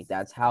NBA.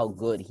 That's how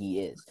good he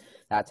is.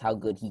 That's how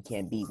good he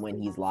can be when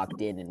he's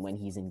locked in and when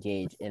he's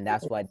engaged. And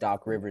that's why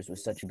Doc Rivers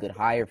was such a good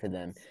hire for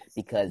them,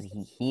 because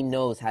he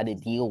knows how to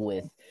deal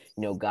with,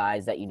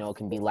 guys that,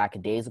 can be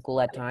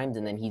lackadaisical at times.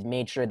 And then he's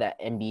made sure that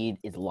Embiid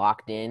is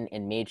locked in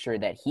and made sure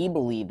that he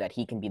believed that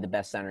he can be the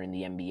best center in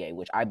the NBA,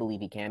 which I believe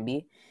he can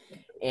be.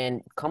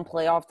 And come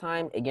playoff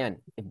time, again,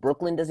 if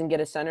Brooklyn doesn't get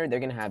a center, they're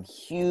going to have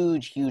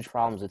huge, huge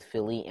problems with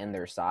Philly and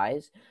their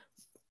size.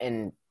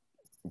 And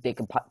they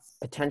could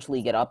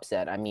potentially get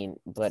upset. I mean,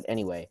 but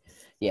anyway,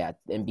 yeah,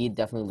 Embiid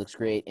definitely looks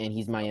great, and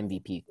he's my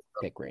MVP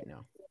pick right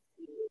now.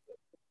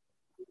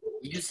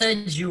 You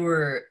said you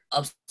were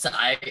upset.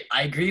 I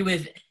agree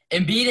with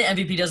Embiid, and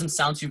MVP doesn't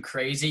sound too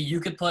crazy.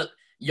 You could put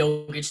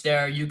Jokic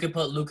there. You could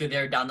put Luka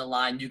there down the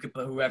line. You could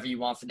put whoever you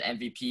want for the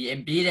MVP.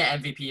 Embiid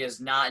and MVP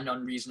is not an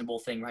unreasonable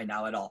thing right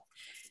now at all.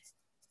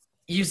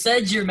 You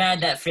said you're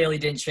mad that Philly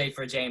didn't trade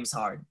for James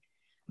Harden.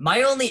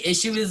 My only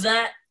issue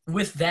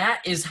with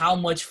that is how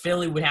much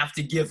Philly would have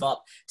to give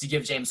up to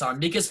give James Harden,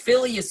 because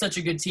Philly is such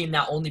a good team,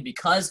 not only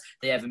because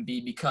they have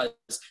Embiid, because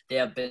they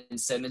have Ben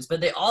Simmons,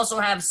 but they also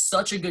have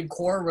such a good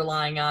core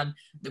relying on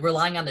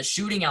the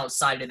shooting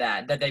outside of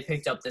that they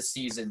picked up this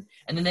season.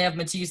 And then they have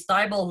Matisse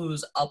Thybulle,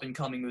 who's up and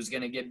coming, who's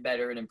going to get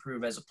better and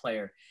improve as a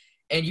player.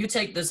 And you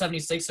take the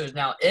 76ers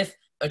now, if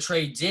a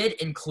trade did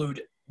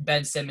include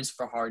Ben Simmons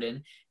for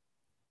Harden,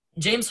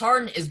 James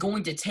Harden is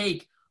going to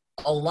take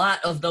a lot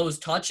of those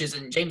touches,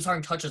 and James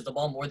Harden touches the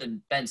ball more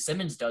than Ben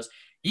Simmons does.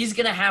 He's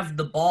going to have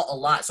the ball a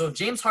lot. So if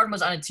James Harden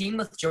was on a team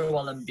with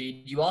Joel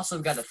Embiid, you also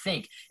got to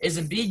think, is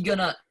Embiid going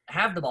to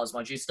have the ball as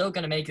much? He's still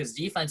going to make his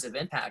defensive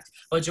impact.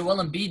 But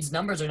Joel Embiid's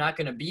numbers are not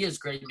going to be as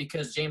great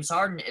because James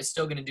Harden is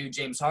still going to do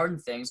James Harden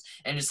things.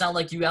 And it's not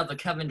like you have a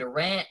Kevin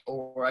Durant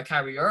or a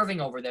Kyrie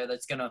Irving over there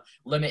that's going to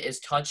limit his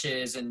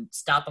touches and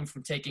stop him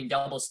from taking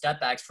double step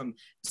backs from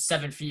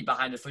 7 feet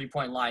behind the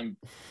three-point line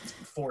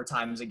 4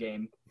 times a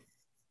game.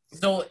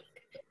 So,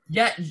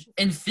 yeah,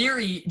 in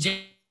theory,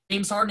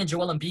 James Harden and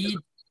Joel Embiid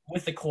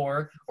with the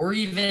core, or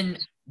even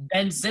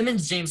Ben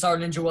Simmons, James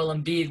Harden, and Joel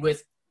Embiid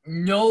with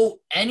no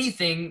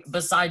anything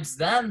besides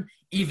them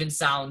even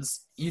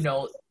sounds,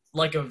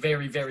 like a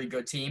very, very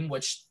good team,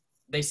 which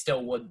they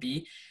still would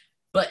be.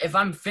 But if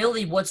I'm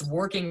Philly, what's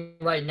working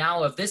right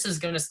now, if this is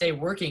going to stay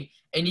working,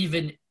 and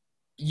even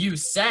you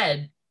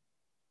said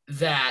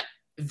that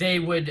they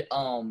would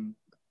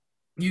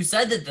you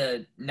said that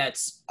the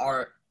Nets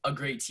are a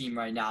great team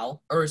right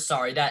now,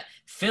 that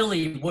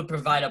Philly would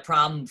provide a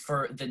problem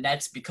for the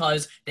Nets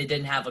because they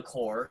didn't have a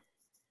core.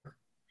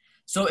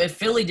 So if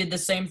Philly did the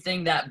same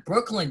thing that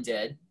Brooklyn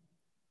did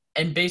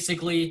and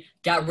basically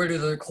got rid of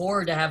their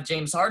core to have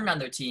James Harden on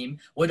their team,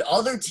 would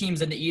other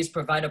teams in the East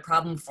provide a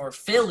problem for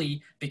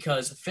Philly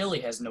because Philly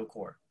has no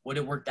core? Would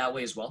it work that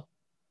way as well?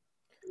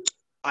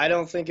 I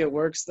don't think it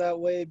works that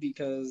way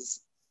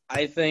because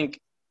I think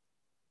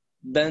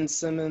Ben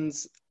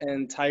Simmons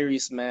and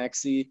Tyrese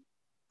Maxey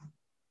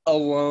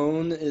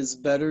alone is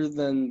better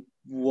than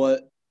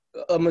what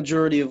a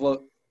majority of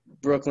what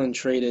Brooklyn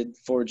traded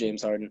for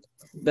James Harden.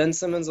 Ben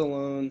Simmons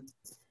alone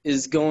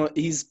he's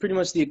pretty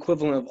much the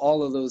equivalent of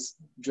all of those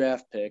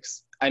draft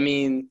picks. I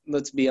mean,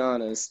 let's be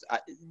honest.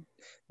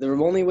 The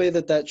only way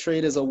that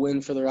trade is a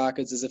win for the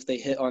Rockets is if they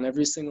hit on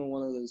every single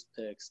one of those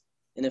picks.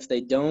 And if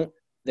they don't,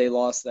 they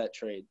lost that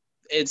trade.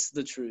 It's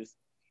the truth.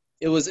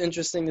 It was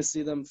interesting to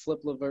see them flip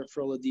LeVert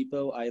for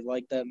Oladipo. I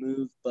like that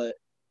move,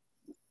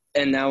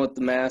 and now with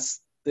the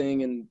mask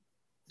thing and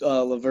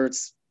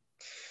LeVert's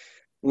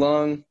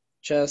long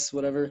chest,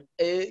 whatever,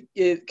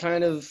 it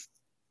kind of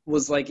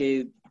was like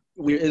a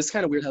weird. It's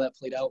kind of weird how that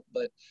played out.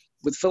 But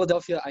with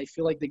Philadelphia, I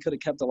feel like they could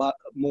have kept a lot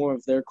more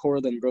of their core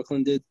than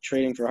Brooklyn did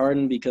trading for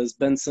Harden because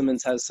Ben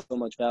Simmons has so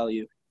much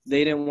value.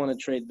 They didn't want to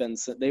trade Ben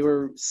Simmons. They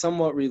were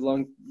somewhat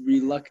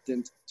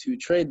reluctant to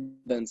trade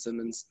Ben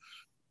Simmons.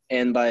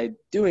 And by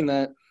doing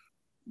that,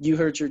 you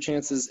hurt your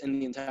chances in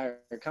the entire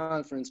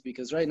conference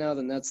because right now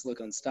the Nets look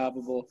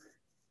unstoppable.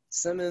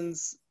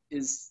 Simmons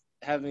is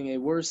having a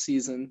worse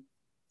season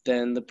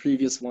than the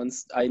previous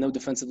ones. I know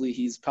defensively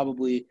he's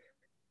probably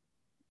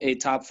a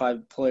top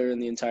 5 player in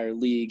the entire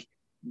league,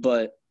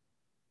 but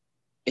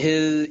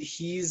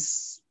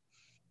it's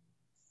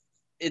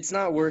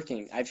not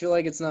working. I feel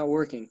like it's not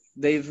working.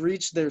 They've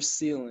reached their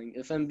ceiling.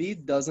 If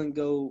Embiid doesn't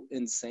go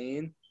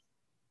insane,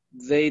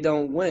 they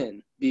don't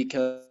win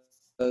because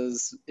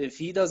if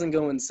he doesn't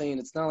go insane,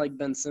 it's not like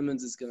Ben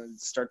Simmons is going to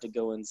start to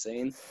go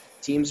insane.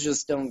 Teams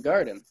just don't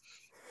guard him.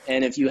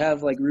 And if you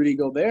have like Rudy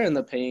Gobert in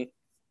the paint,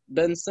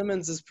 Ben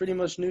Simmons is pretty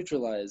much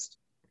neutralized.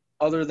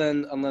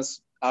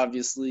 Unless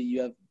obviously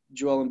you have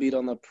Joel Embiid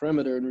on the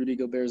perimeter and Rudy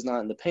Gobert is not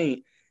in the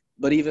paint.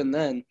 But even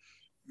then,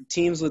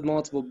 teams with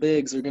multiple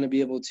bigs are going to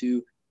be able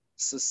to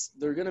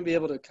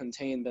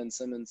contain Ben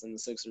Simmons and the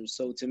Sixers.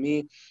 So to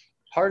me,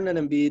 Harden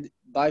and Embiid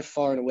by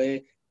far and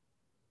away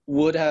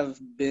would have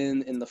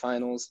been in the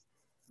finals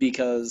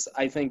because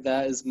I think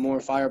that is more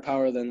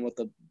firepower than what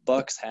the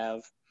Bucks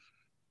have.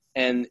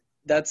 And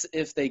that's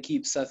if they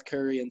keep Seth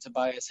Curry and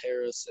Tobias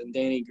Harris and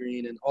Danny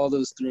Green and all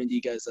those 3-and-D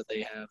guys that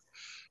they have.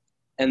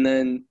 And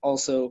then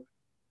also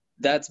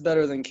that's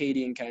better than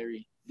KD and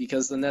Kyrie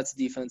because the Nets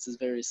defense is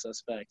very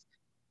suspect.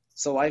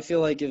 So I feel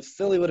like if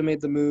Philly would have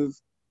made the move,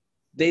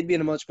 they'd be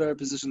in a much better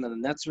position than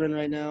the Nets are in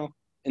right now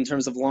in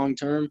terms of long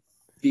term.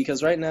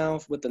 Because right now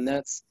with the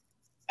Nets,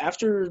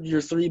 after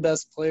your 3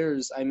 best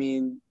players, I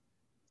mean,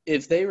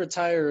 if they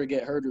retire or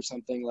get hurt or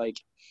something like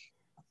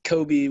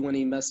Kobe when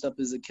he messed up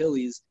his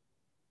Achilles,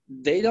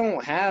 they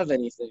don't have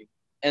anything.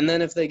 And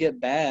then if they get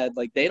bad,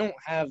 like they don't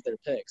have their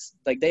picks.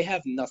 Like they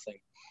have nothing.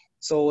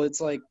 So it's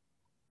like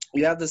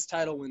you have this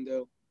title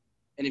window,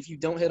 and if you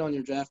don't hit on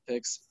your draft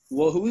picks,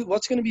 well,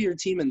 what's going to be your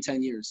team in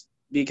 10 years?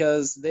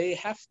 Because they're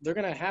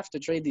going to have to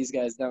trade these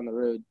guys down the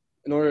road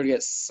in order to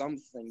get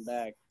something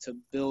back to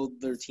build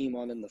their team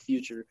on in the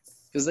future.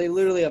 Because they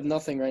literally have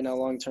nothing right now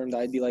long term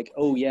that I'd be like,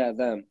 oh, yeah,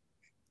 them.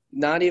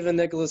 Not even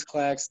Nicholas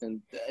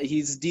Claxton.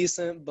 He's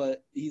decent,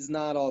 but he's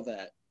not all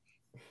that.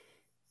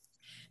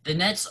 The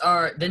Nets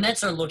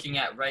are looking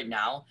at right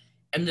now,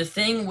 and the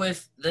thing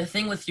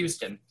with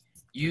Houston,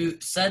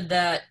 you said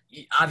that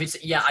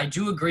obviously, yeah, I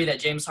do agree that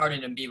James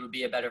Harden and Embiid would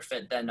be a better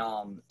fit than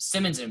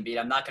Simmons and Embiid.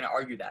 I'm not going to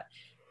argue that.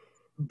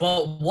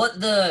 But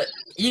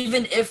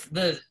even if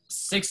the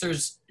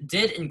Sixers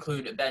did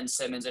include Ben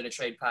Simmons in a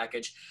trade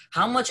package,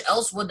 how much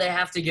else would they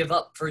have to give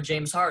up for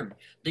James Harden?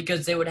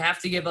 Because they would have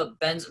to give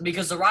up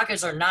because the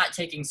Rockets are not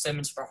taking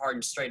Simmons for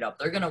Harden straight up.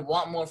 They're going to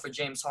want more for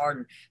James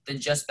Harden than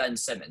just Ben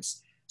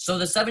Simmons. So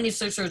the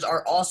 76ers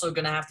are also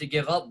going to have to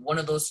give up one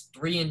of those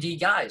 3-and-D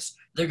guys.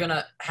 They're going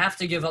to have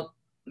to give up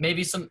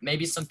maybe some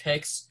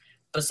picks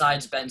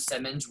besides Ben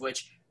Simmons,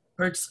 which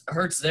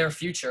hurts their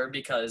future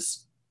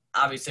because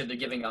obviously they're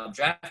giving up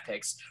draft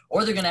picks,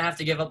 or they're going to have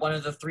to give up one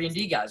of the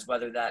 3-and-D guys,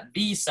 whether that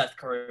be Seth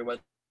Curry, whether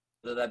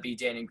that be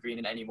Danny Green,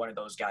 and any one of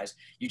those guys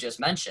you just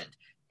mentioned.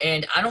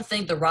 And I don't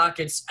think the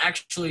Rockets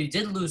actually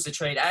did lose the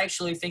trade. I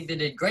actually think they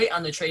did great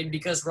on the trade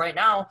because right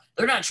now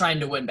they're not trying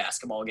to win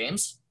basketball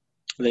games.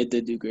 They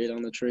did do great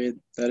on the trade.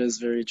 That is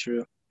very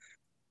true.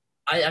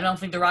 I don't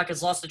think the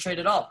Rockets lost the trade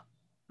at all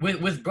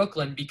with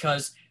Brooklyn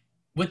because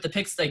with the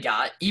picks they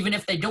got, even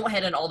if they don't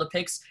hit on all the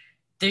picks,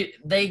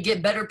 they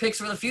get better picks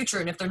for the future.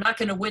 And if they're not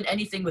going to win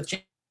anything with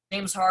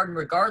James Harden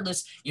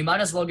regardless, you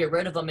might as well get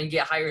rid of them and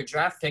get higher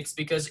draft picks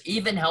because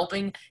even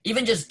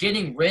just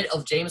getting rid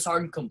of James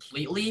Harden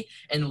completely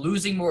and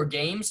losing more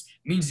games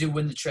means you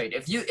win the trade.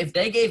 If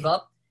they gave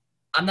up,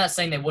 I'm not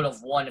saying they would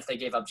have won if they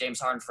gave up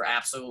James Harden for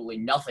absolutely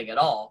nothing at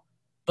all,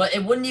 but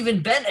it wouldn't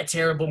even been a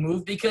terrible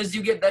move because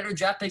you get better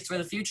draft picks for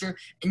the future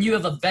and you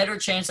have a better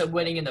chance at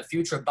winning in the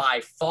future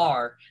by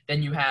far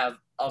than you have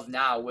of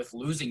now with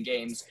losing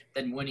games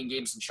than winning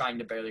games and trying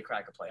to barely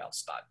crack a playoff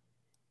spot.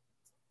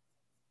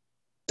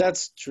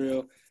 That's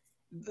true.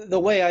 The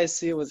way I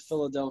see it with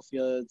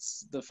Philadelphia,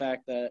 it's the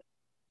fact that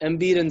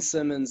Embiid and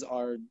Simmons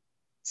are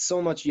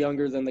so much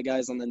younger than the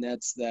guys on the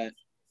Nets that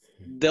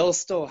they'll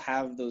still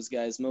have those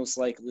guys most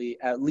likely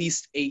at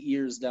least 8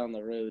 years down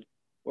the road.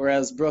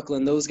 Whereas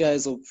Brooklyn, those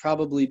guys will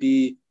probably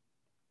be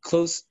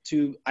close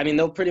to – I mean,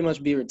 they'll pretty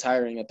much be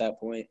retiring at that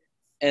point.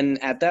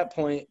 And at that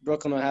point,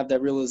 Brooklyn will have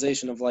that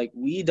realization of, like,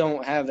 we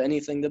don't have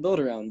anything to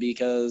build around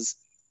because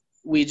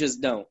we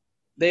just don't.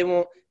 They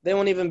won't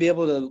even be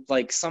able to,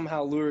 like,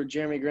 somehow lure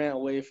Jeremy Grant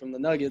away from the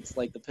Nuggets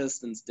like the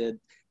Pistons did.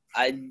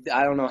 I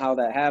don't know how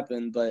that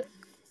happened, but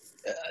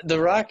the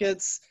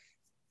Rockets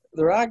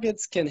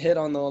can hit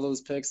on all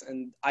those picks,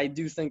 and I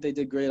do think they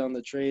did great on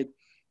the trade.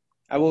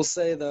 I will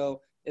say,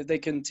 though, if they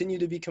continue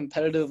to be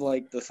competitive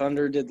like the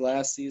Thunder did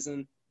last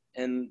season,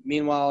 and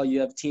meanwhile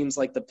you have teams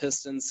like the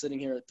Pistons sitting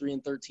here at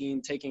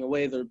 3-13 taking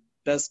away their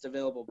best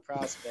available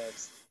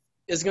prospects,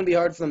 it's going to be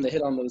hard for them to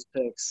hit on those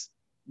picks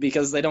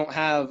because they don't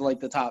have, like,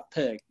 the top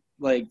pick.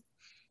 Like,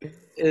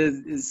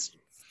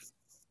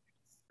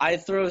 I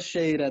throw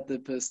shade at the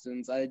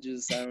Pistons. I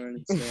don't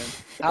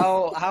understand.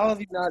 How have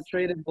you not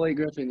traded Blake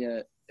Griffin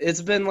yet?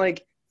 It's been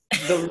like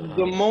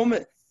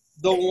the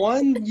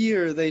 1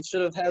 year they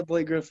should have had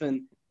Blake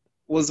Griffin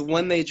was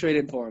when they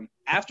traded for him.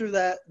 After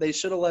that, they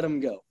should have let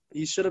him go.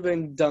 He should have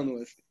been done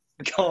with.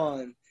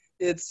 Gone.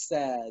 It's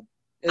sad.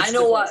 I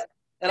know what.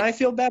 And I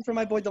feel bad for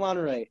my boy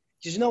DeLon Wright.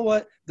 Because you know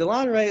what?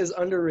 DeLon Wright is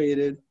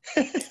underrated.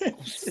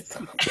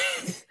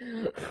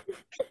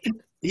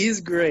 He's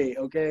great,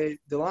 okay?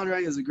 DeLon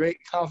Wright is a great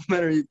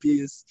complimentary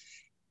piece,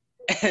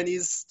 and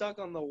he's stuck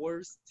on the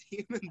worst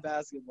team in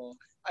basketball.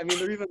 I mean,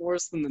 they're even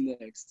worse than the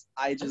Knicks.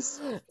 It's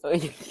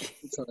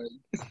hard.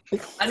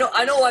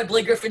 I know why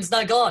Blake Griffin's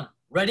not gone.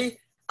 Ready?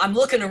 I'm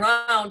looking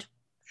around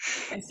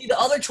and see the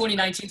other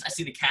 2019s. I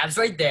see the Cavs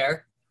right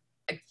there.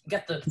 I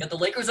got the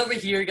Lakers over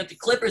here. You got the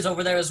Clippers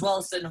over there as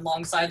well, sitting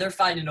alongside. They're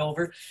fighting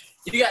over.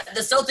 You got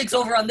the Celtics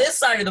over on this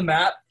side of the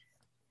map.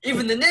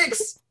 Even the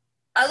Knicks.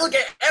 I look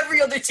at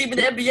every other team in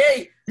the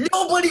NBA.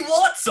 Nobody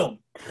wants them.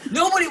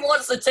 Nobody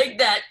wants to take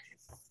that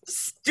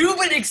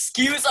stupid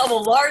excuse of a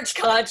large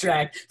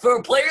contract for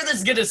a player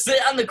that's going to sit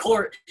on the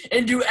court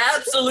and do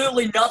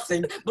absolutely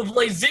nothing but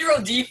play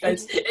zero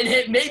defense and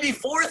hit maybe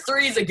 4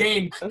 threes a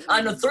game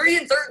on a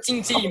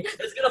 3-13 team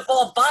that's going to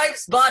fall 5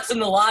 spots in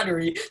the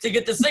lottery to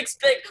get the 6th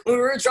pick when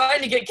we were trying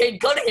to get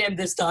Cade Cunningham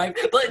this time,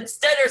 but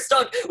instead are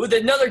stuck with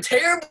another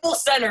terrible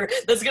center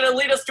that's going to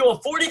lead us to a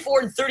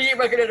 44-38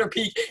 record at our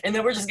peak, and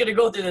then we're just going to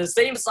go through the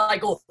same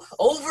cycle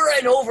over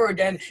and over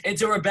again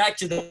until we're back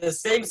to the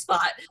same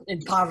spot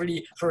in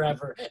poverty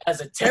forever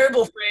as a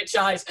terrible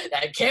franchise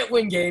that can't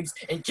win games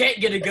and can't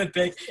get a good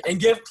pick and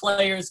give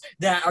players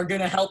that are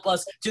going to help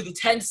us to the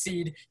 10th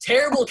seed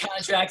terrible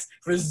contracts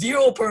for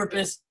zero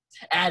purpose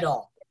at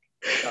all.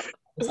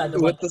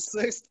 With the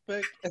 6th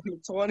pick in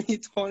the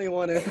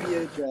 2021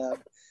 NBA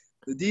draft,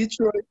 the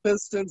Detroit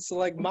Pistons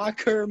select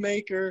Makur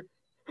Maker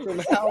from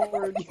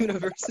Howard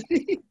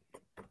University.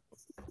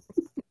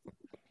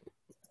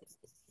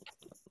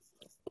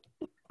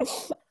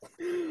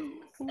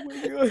 Oh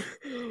my god!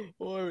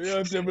 Oh yeah,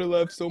 I've never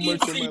laughed so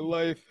much in my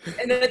life.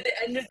 And then at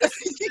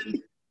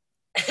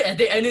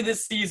the end of the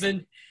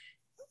season,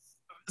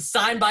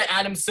 signed by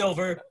Adam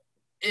Silver,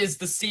 is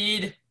the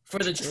seed for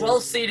the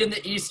 12th seed in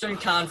the Eastern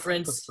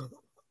Conference,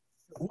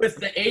 with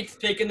the 8th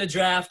pick in the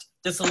draft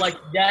to select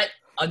yet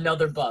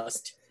another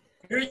bust.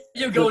 Here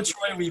you go,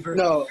 Troy Weaver.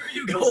 No,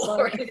 here you go,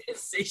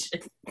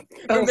 organization.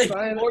 You're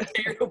making more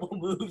terrible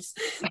moves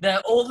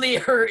that only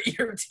hurt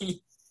your team.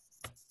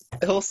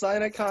 He'll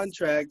sign a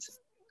contract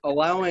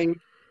allowing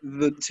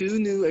the 2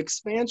 new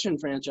expansion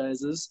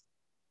franchises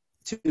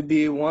to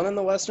be one in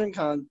the Western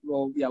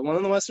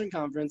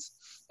Conference,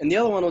 and the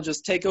other one will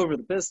just take over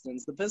the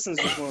Pistons. The Pistons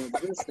just won't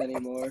exist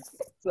anymore.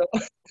 So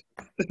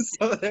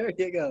there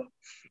you go.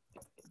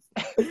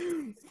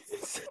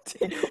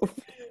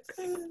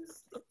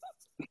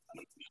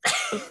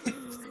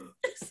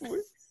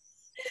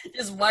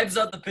 Just wipes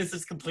out the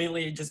Pistons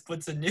completely and just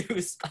puts a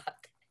new spot.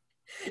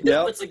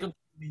 Yeah. Puts a completely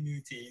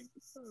new team.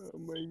 Oh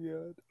my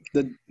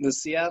god. The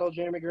Seattle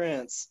Jeremy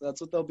Grants. That's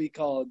what they'll be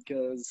called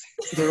because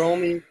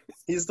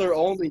he's their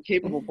only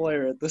capable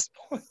player at this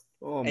point.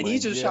 Oh and he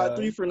just shot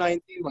 3 for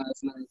 19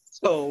 last night.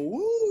 So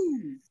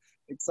woo,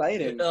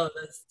 exciting. No,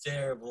 that's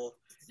terrible.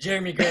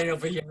 Jeremy Grant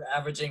over here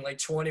averaging like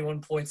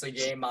 21 points a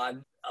game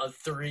on a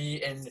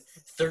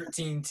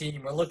 3-13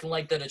 team. We're looking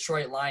like the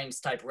Detroit Lions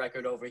type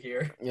record over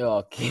here.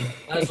 Okay.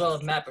 As well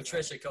as Matt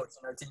Patricia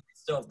coaching our team. We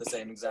still have the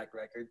same exact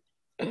record.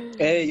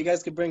 Hey, you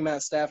guys could bring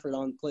Matt Stafford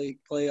on play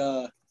point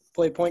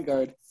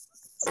guard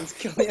since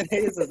Killian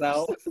Hayes is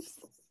out.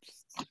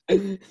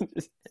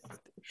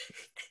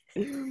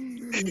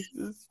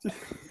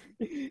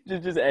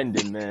 just end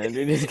it, man.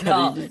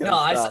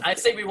 I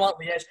say we want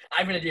Liège. I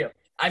have an idea.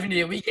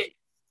 We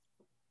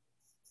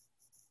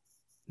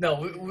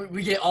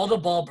get all the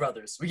Ball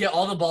brothers. You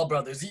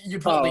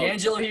put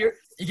LiAngelo here.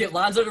 You get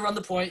Lonzo to run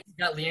the point. You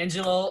got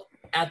LiAngelo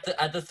at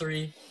the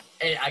 3.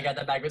 And I got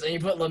that backwards. And you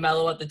put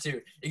LaMelo at the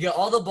 2. You get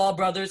all the Ball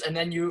brothers, and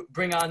then you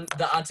bring on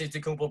the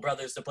Antetokounmpo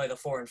brothers to play the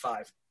 4 and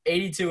 5.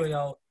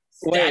 82-0.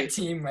 Stack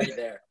team right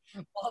there.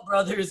 Ball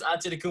brothers,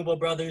 Antetokounmpo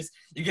brothers.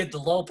 You get the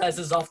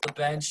Lopez's off the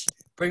bench.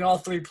 Bring all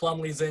 3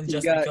 Plumleys in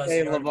just because.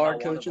 Hey,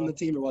 LeVar coaching the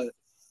team or what?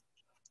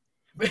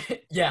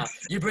 Yeah,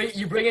 you bring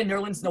in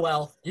Nerlens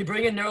Noel. You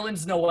bring in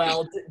Nerlens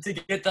Noel to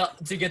get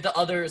the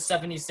other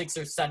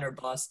 76er center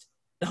bust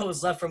that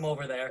was left from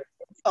over there.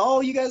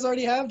 Oh, you guys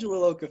already have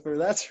Joel Okafor.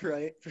 That's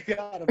right.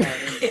 Forgot about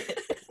him.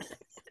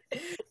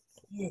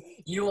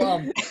 Who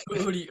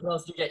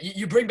else do you get?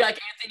 You bring back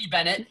Anthony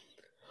Bennett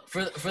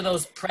for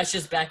those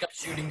precious backup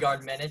shooting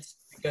guard minutes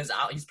because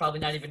he's probably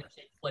not even in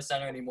shape to play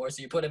center anymore.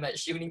 So you put him at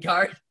shooting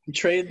guard.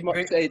 Trade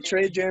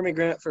Jeremy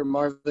Grant for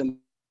Marvin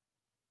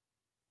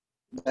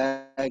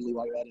Bagley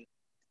while you're at it.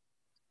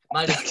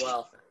 Might as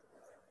well.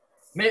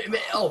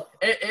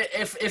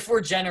 If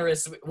we're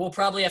generous, we'll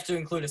probably have to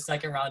include a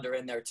second rounder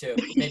in there too,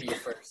 maybe a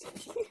first,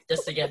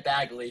 just to get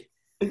Bagley.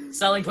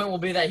 Selling point will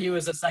be that he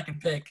was a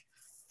second pick,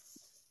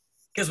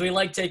 because we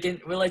like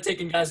taking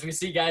guys. We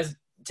see guys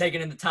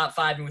taken in the top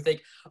 5, and we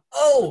think,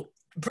 oh,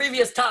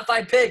 previous top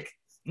 5 pick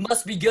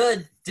must be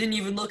good. Didn't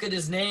even look at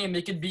his name.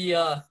 It could be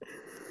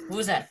who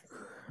was that?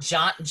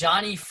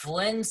 Johnny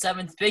Flynn,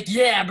 7th pick.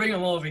 Yeah, bring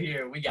him over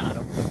here. We got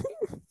him.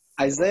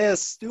 Isaiah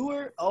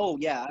Stewart. Oh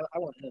yeah, I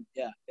want him.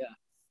 Yeah.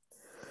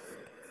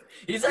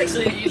 He's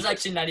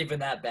actually not even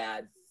that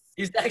bad.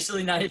 He's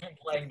actually not even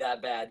playing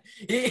that bad.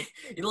 He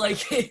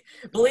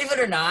believe it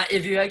or not,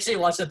 if you actually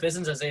watch the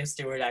Pistons, Isaiah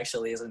Stewart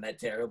actually isn't that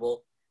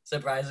terrible.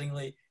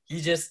 Surprisingly,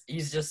 he's just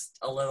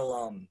a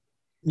little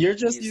You're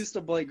just used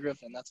to Blake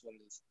Griffin. That's what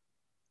it is.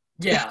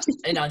 Yeah,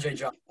 and Andre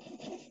Drummond.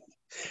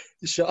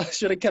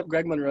 Should have kept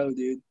Greg Monroe,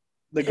 dude.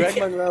 The Greg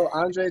Monroe,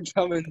 Andre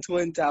Drummond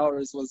Twin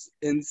Towers was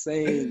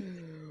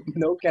insane.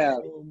 No cap.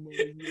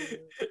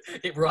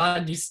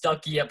 Rodney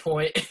Stuckey at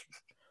point.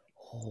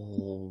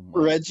 Oh,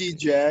 Reggie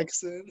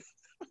Jackson.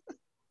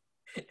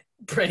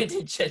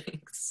 Brandon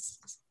Jennings.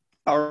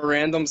 A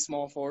random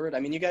small forward. I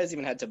mean, you guys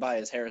even had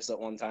Tobias Harris at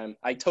one time.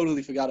 I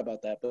totally forgot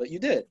about that, but you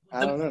did.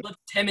 I don't know.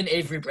 Flipped him and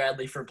Avery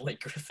Bradley for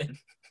Blake Griffin.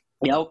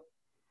 Yep.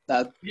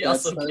 That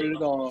started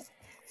it all.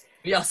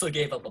 We also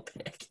gave up a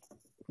pick.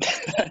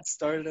 That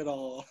started it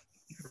all.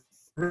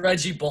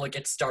 Reggie Bullock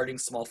gets starting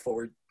small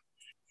forward.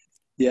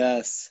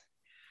 Yes.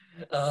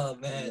 Oh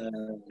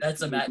man,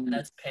 that's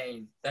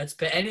pain. That's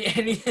pain.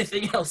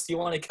 Anything else you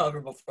want to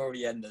cover before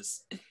we end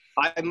this?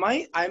 I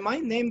might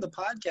name the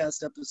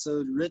podcast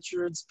episode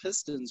Richard's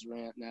Pistons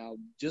rant now,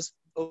 just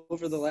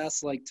over the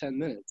last 10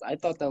 minutes. I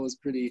thought that was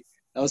pretty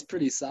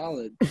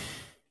solid.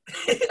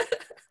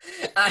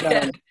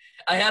 I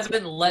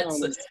haven't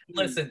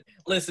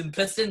listen,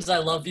 Pistons, I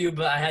love you,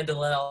 but I had to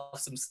let off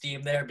some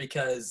steam there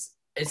because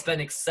it's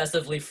been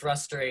excessively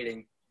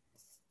frustrating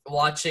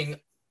watching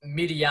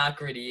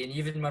mediocrity, and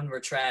even when we're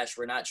trash,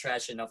 we're not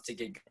trash enough to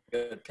get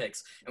good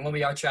picks. And when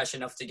we are trash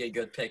enough to get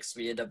good picks,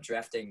 we end up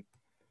drafting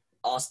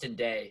Austin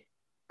Day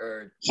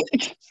or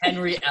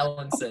Henry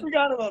Ellenson. I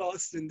forgot about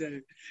Austin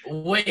Day.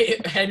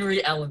 Wait,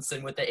 Henry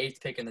Ellenson with the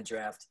 8th pick in the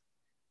draft.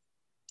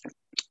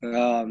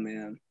 Oh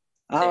man,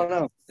 I don't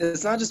know.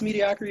 It's not just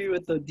mediocrity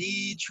with the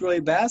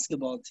Detroit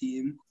basketball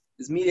team.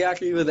 It's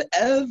mediocrity with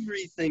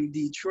everything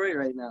Detroit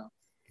right now.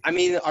 I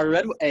mean, our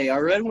Red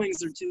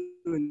Wings are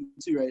 2-2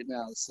 right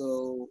now,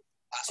 so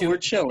we're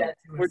chilling.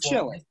 We're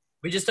chilling.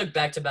 We just took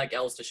back-to-back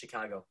L's to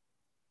Chicago.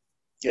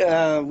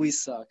 Yeah, we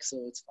suck,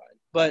 so it's fine.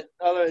 But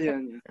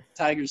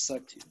Tigers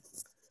suck too.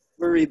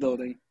 We're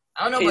rebuilding.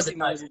 I don't know Casey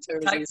about the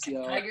Tigers.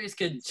 ACL. Tigers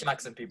could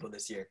shock some people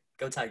this year.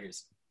 Go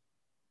Tigers.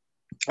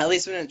 At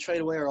least we didn't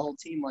trade away our whole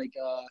team like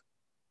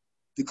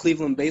the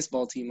Cleveland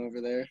baseball team over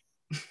there,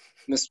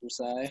 Mr.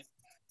 Sy.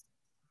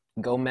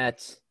 Go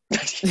Mets.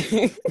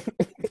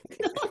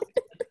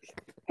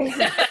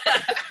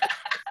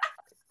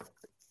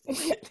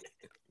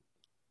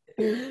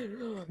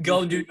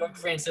 Go New York,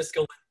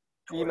 Francisco.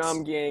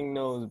 Phenom gang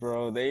knows,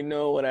 bro. They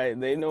know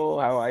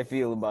how I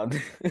feel about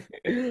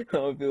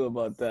how I feel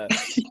about that.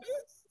 This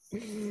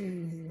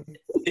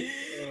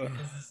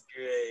is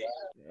great.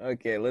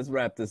 Okay, let's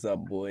wrap this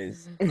up,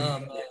 boys.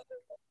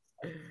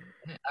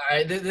 All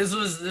right, this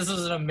was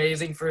an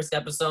amazing first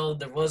episode.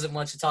 There wasn't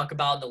much to talk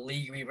about in the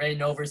league. We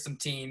ran over some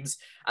teams.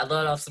 I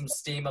let off some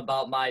steam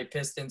about my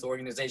Pistons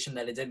organization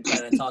that I didn't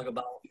plan to talk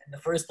about in the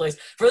first place.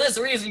 For this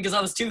reason, because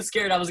I was too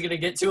scared I was going to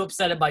get too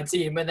upset at my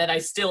team, and then I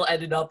still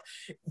ended up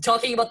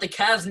talking about the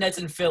Cavs, Nets,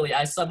 and Philly.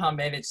 I somehow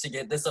managed to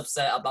get this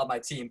upset about my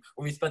team,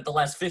 where we spent the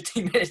last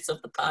 15 minutes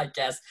of the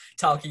podcast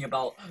talking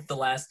about the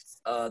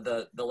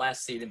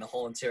last seed in the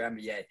whole entire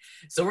NBA.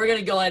 So we're going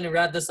to go ahead and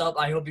wrap this up.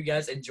 I hope you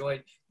guys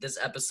enjoyed this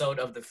episode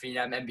of the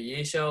Phenom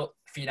NBA show,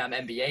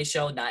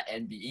 not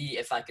NBE,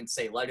 if I can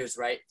say letters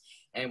right.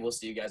 And we'll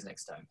see you guys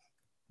next time.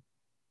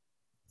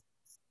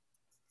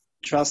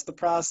 Trust the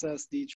process, Detroit.